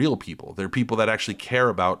like real people. They're people that actually care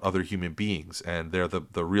about other human beings, and they're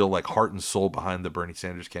the real, like, heart and soul behind the Bernie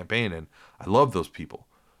Sanders campaign, and I love those people.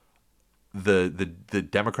 The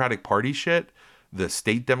Democratic Party shit, the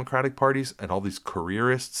state Democratic parties, and all these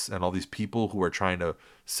careerists and all these people who are trying to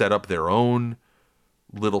set up their own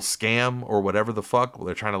little scam or whatever the fuck.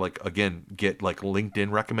 They're trying to, like, again, get, like,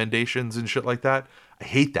 LinkedIn recommendations and shit like that. I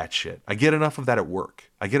hate that shit. I get enough of that at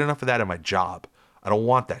work. I get enough of that in my job. I don't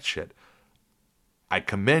want that shit. I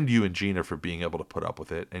commend you and Gina for being able to put up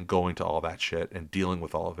with it and going to all that shit and dealing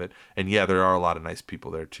with all of it. And yeah, there are a lot of nice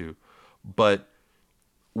people there too. But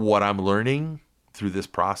what I'm learning through this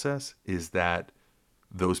process is that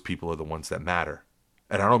those people are the ones that matter.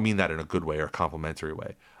 And I don't mean that in a good way or a complimentary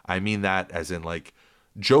way. I mean that as in, like,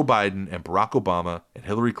 Joe Biden and Barack Obama and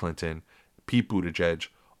Hillary Clinton, Pete Buttigieg,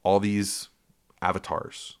 all these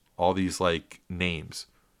avatars, all these like names.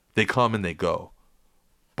 They come and they go.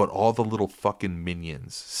 But all the little fucking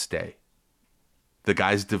minions stay. The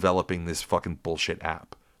guys developing this fucking bullshit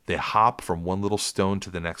app. They hop from one little stone to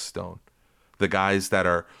the next stone. The guys that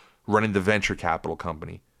are running the venture capital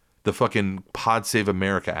company. The fucking Pod Save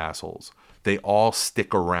America assholes. They all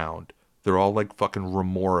stick around. They're all like fucking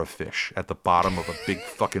remora fish at the bottom of a big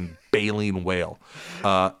fucking baleen whale.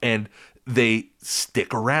 And they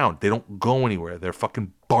stick around. They don't go anywhere. They're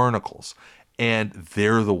fucking barnacles. And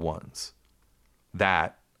they're the ones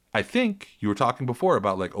that I think you were talking before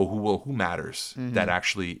about like, oh, who matters that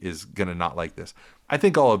actually is going to not like this. I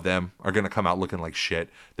think all of them are going to come out looking like shit.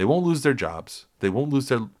 They won't lose their jobs. They won't lose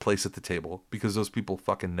their place at the table because those people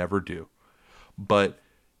fucking never do. But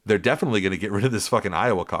they're definitely going to get rid of this fucking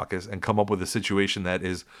Iowa caucus and come up with a situation that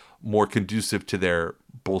is more conducive to their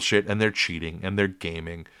bullshit and their cheating and their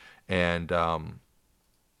gaming. And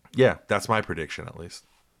yeah, that's my prediction at least.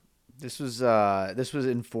 This was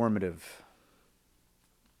informative.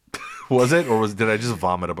 Was it, or did I just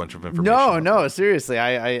vomit a bunch of information? No, seriously.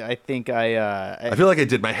 I think I feel like I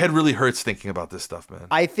did. My head really hurts thinking about this stuff, man.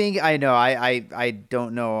 I think I know. I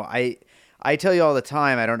don't know. I tell you all the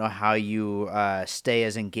time, I don't know how you stay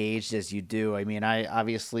as engaged as you do. I mean, I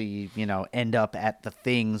obviously, end up at the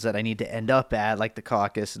things that I need to end up at, like the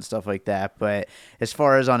caucus and stuff like that. But as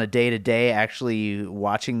far as on a day-to-day, actually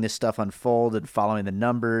watching this stuff unfold and following the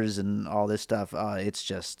numbers and all this stuff,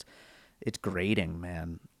 it's grating,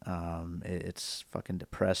 man. It's fucking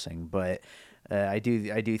depressing. But I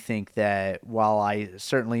do think that while I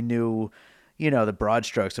certainly knew the broad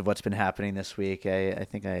strokes of what's been happening this week, I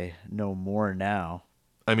think I know more now.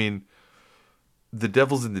 I mean, the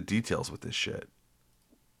devil's in the details with this shit.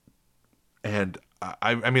 And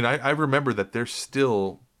I remember that there's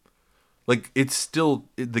still, like, it's still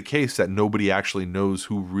the case that nobody actually knows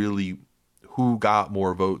who got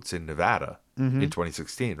more votes in Nevada in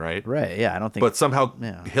 2016, right? Right, yeah, I don't think. But somehow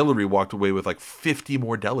Hillary walked away with like 50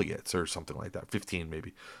 more delegates or something like that, 15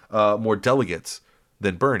 maybe, more delegates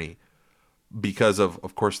than Bernie. Because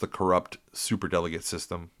of course, the corrupt superdelegate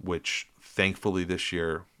system, which thankfully this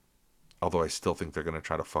year, although I still think they're going to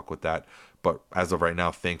try to fuck with that, but as of right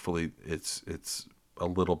now, thankfully, it's a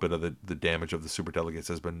little bit of the damage of the superdelegates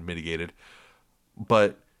has been mitigated.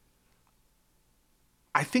 But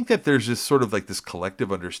I think that there's just sort of like this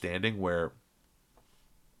collective understanding where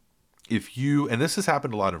if you, and this has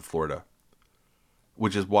happened a lot in Florida,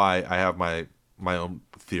 which is why I have my own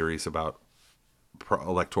theories about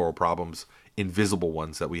electoral problems, invisible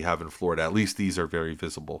ones that we have in Florida. At least these are very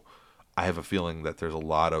visible. I have a feeling that there's a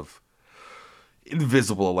lot of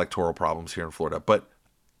invisible electoral problems here in Florida. But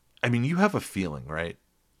I mean, you have a feeling, right?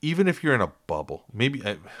 Even if you're in a bubble, maybe,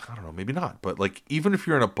 I don't know, maybe not, but like, even if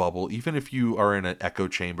you're in a bubble, even if you are in an echo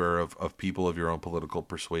chamber of people of your own political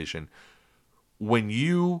persuasion, when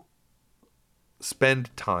you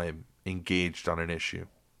spend time engaged on an issue,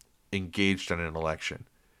 engaged on an election,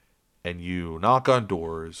 and you knock on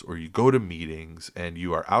doors or you go to meetings and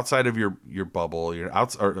you are outside of your bubble, you're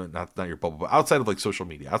outside, or not your bubble, but outside of like social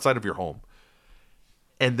media, outside of your home.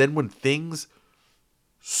 And then when things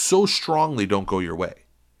so strongly don't go your way,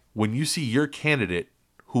 when you see your candidate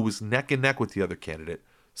who was neck and neck with the other candidate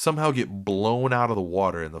somehow get blown out of the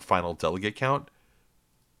water in the final delegate count,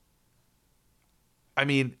 I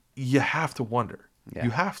mean, you have to wonder. Yeah. You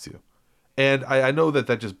have to. And I know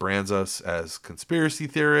that just brands us as conspiracy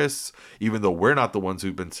theorists, even though we're not the ones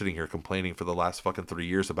who've been sitting here complaining for the last fucking 3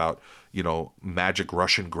 years about, magic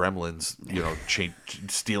Russian gremlins,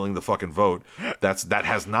 stealing the fucking vote. That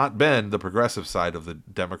has not been the progressive side of the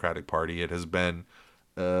Democratic Party. It has been,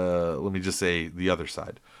 let me just say, the other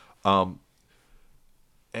side.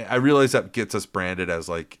 I realize that gets us branded as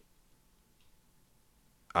like,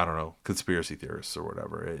 I don't know, conspiracy theorists or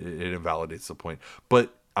whatever. It invalidates the point.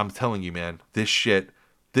 But I'm telling you, man, this shit,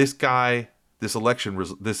 this guy, this election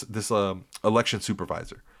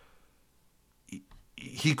supervisor,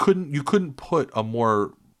 you couldn't put a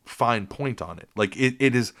more fine point on it. Like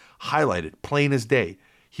it is highlighted plain as day.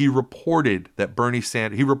 He reported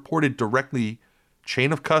that he reported directly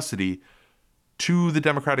chain of custody to the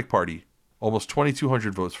Democratic Party, almost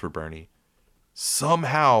 2,200 votes for Bernie.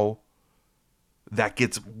 Somehow that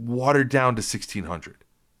gets watered down to 1,600.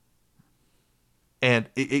 And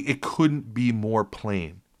it couldn't be more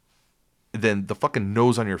plain than the fucking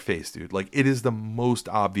nose on your face, dude. Like, it is the most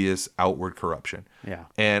obvious outward corruption. Yeah.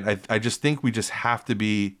 And I just think we just have to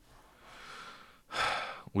be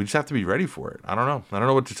ready for it. I don't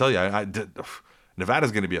know what to tell you.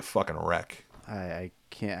 Nevada's going to be a fucking wreck. I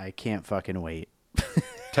can't fucking wait.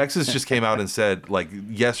 Texas just came out and said, like,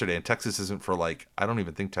 yesterday, and Texas isn't for, like, I don't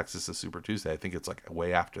even think Texas is Super Tuesday. I think it's, like,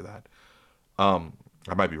 way after that. I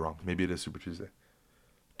might be wrong. Maybe it is Super Tuesday.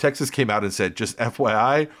 Texas came out and said, just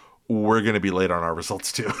FYI, we're going to be late on our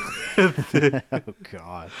results, too. Oh,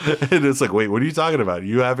 God. And it's like, wait, what are you talking about?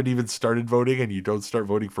 You haven't even started voting, and you don't start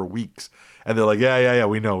voting for weeks. And they're like, yeah,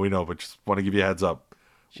 we know, but just want to give you a heads up.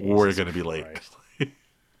 We're going to be late.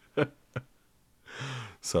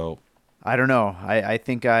 So... I don't know. I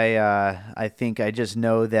think I just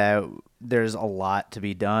know that there's a lot to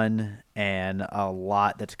be done and a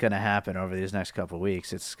lot that's going to happen over these next couple of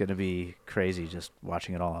weeks. It's going to be crazy just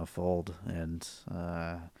watching it all unfold. And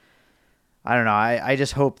I don't know. I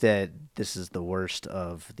just hope that this is the worst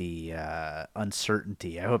of the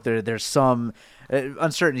uncertainty. I hope there's some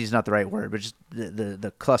uncertainty is not the right word, but just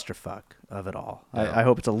the clusterfuck of it all. Yeah. I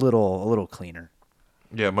hope it's a little cleaner.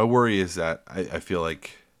 Yeah, my worry is that I feel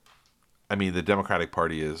like. I mean, the Democratic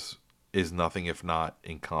Party is nothing if not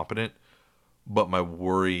incompetent, but my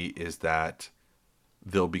worry is that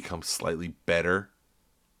they'll become slightly better.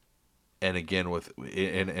 And again,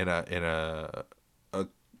 in a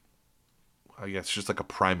I guess just like a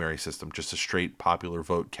primary system, just a straight popular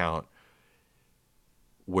vote count,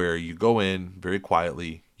 where you go in very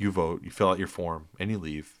quietly, you vote, you fill out your form, and you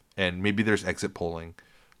leave. And maybe there's exit polling,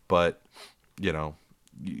 but you know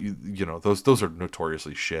those are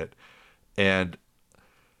notoriously shit. And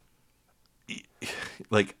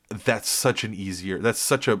like that's such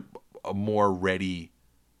a more ready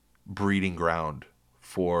breeding ground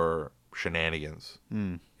for shenanigans.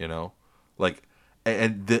 You know, like,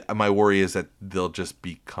 and my worry is that they'll just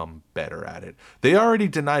become better at it. They already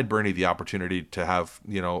denied Bernie the opportunity to have,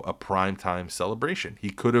 a primetime celebration. He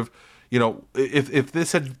could have, if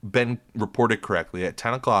this had been reported correctly at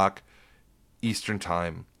 10 o'clock Eastern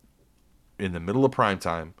time in the middle of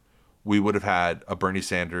primetime, we would have had a Bernie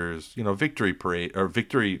Sanders, victory parade or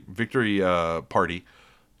victory party,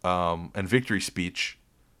 and victory speech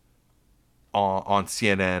on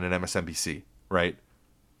CNN and MSNBC, right?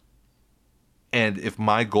 And if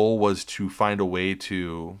my goal was to find a way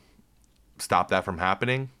to stop that from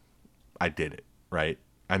happening, I did it, right?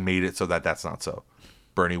 I made it so that that's not so.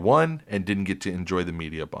 Bernie won and didn't get to enjoy the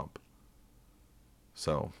media bump.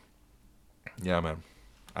 So, yeah, man.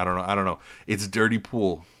 I don't know. It's dirty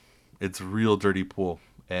pool. It's real dirty pool,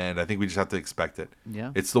 and I think we just have to expect it.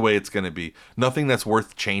 Yeah, it's the way it's going to be. Nothing that's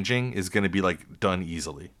worth changing is going to be like done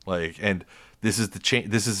easily. Like, and this is the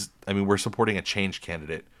change. We're supporting a change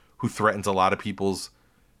candidate who threatens a lot of people's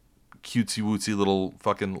cutesy wootsy little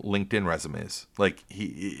fucking LinkedIn resumes. Like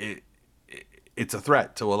it's a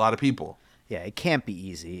threat to a lot of people. Yeah, it can't be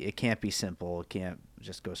easy. It can't be simple. It can't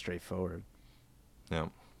just go straight forward. Yeah.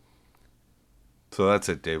 So that's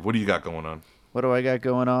it, Dave. What do you got going on? What do I got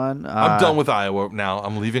going on? I'm done with Iowa now.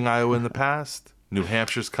 I'm leaving Iowa in the past. New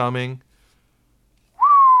Hampshire's coming.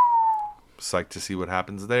 Psyched to see what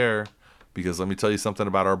happens there. Because let me tell you something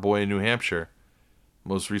about our boy in New Hampshire.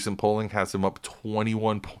 Most recent polling has him up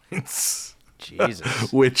 21 points.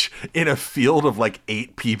 Jesus. Which, in a field of like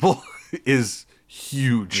 8 people, is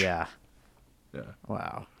huge. Yeah.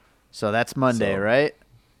 Wow. So that's Monday, right?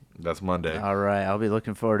 That's Monday. All right. I'll be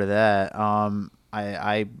looking forward to that.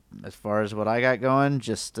 I as far as what I got going,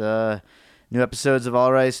 just new episodes of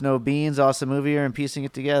All Rice No Beans, Awesome Movie Year, and piecing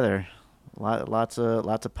it together. Lots of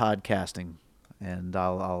podcasting, and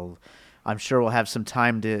I'm sure we'll have some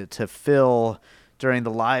time to fill during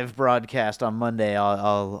the live broadcast on Monday.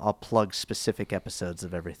 I'll plug specific episodes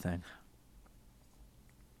of everything.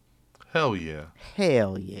 Hell yeah!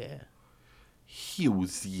 Hell yeah!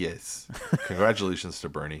 Hughes, yes. Congratulations to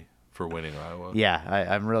Bernie for winning Iowa. Yeah,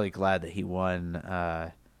 I'm really glad that he won.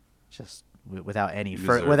 Just without any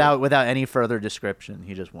without any further description,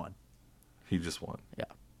 he just won. He just won. Yeah.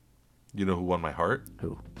 You know who won my heart?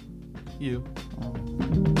 Who? You. Oh.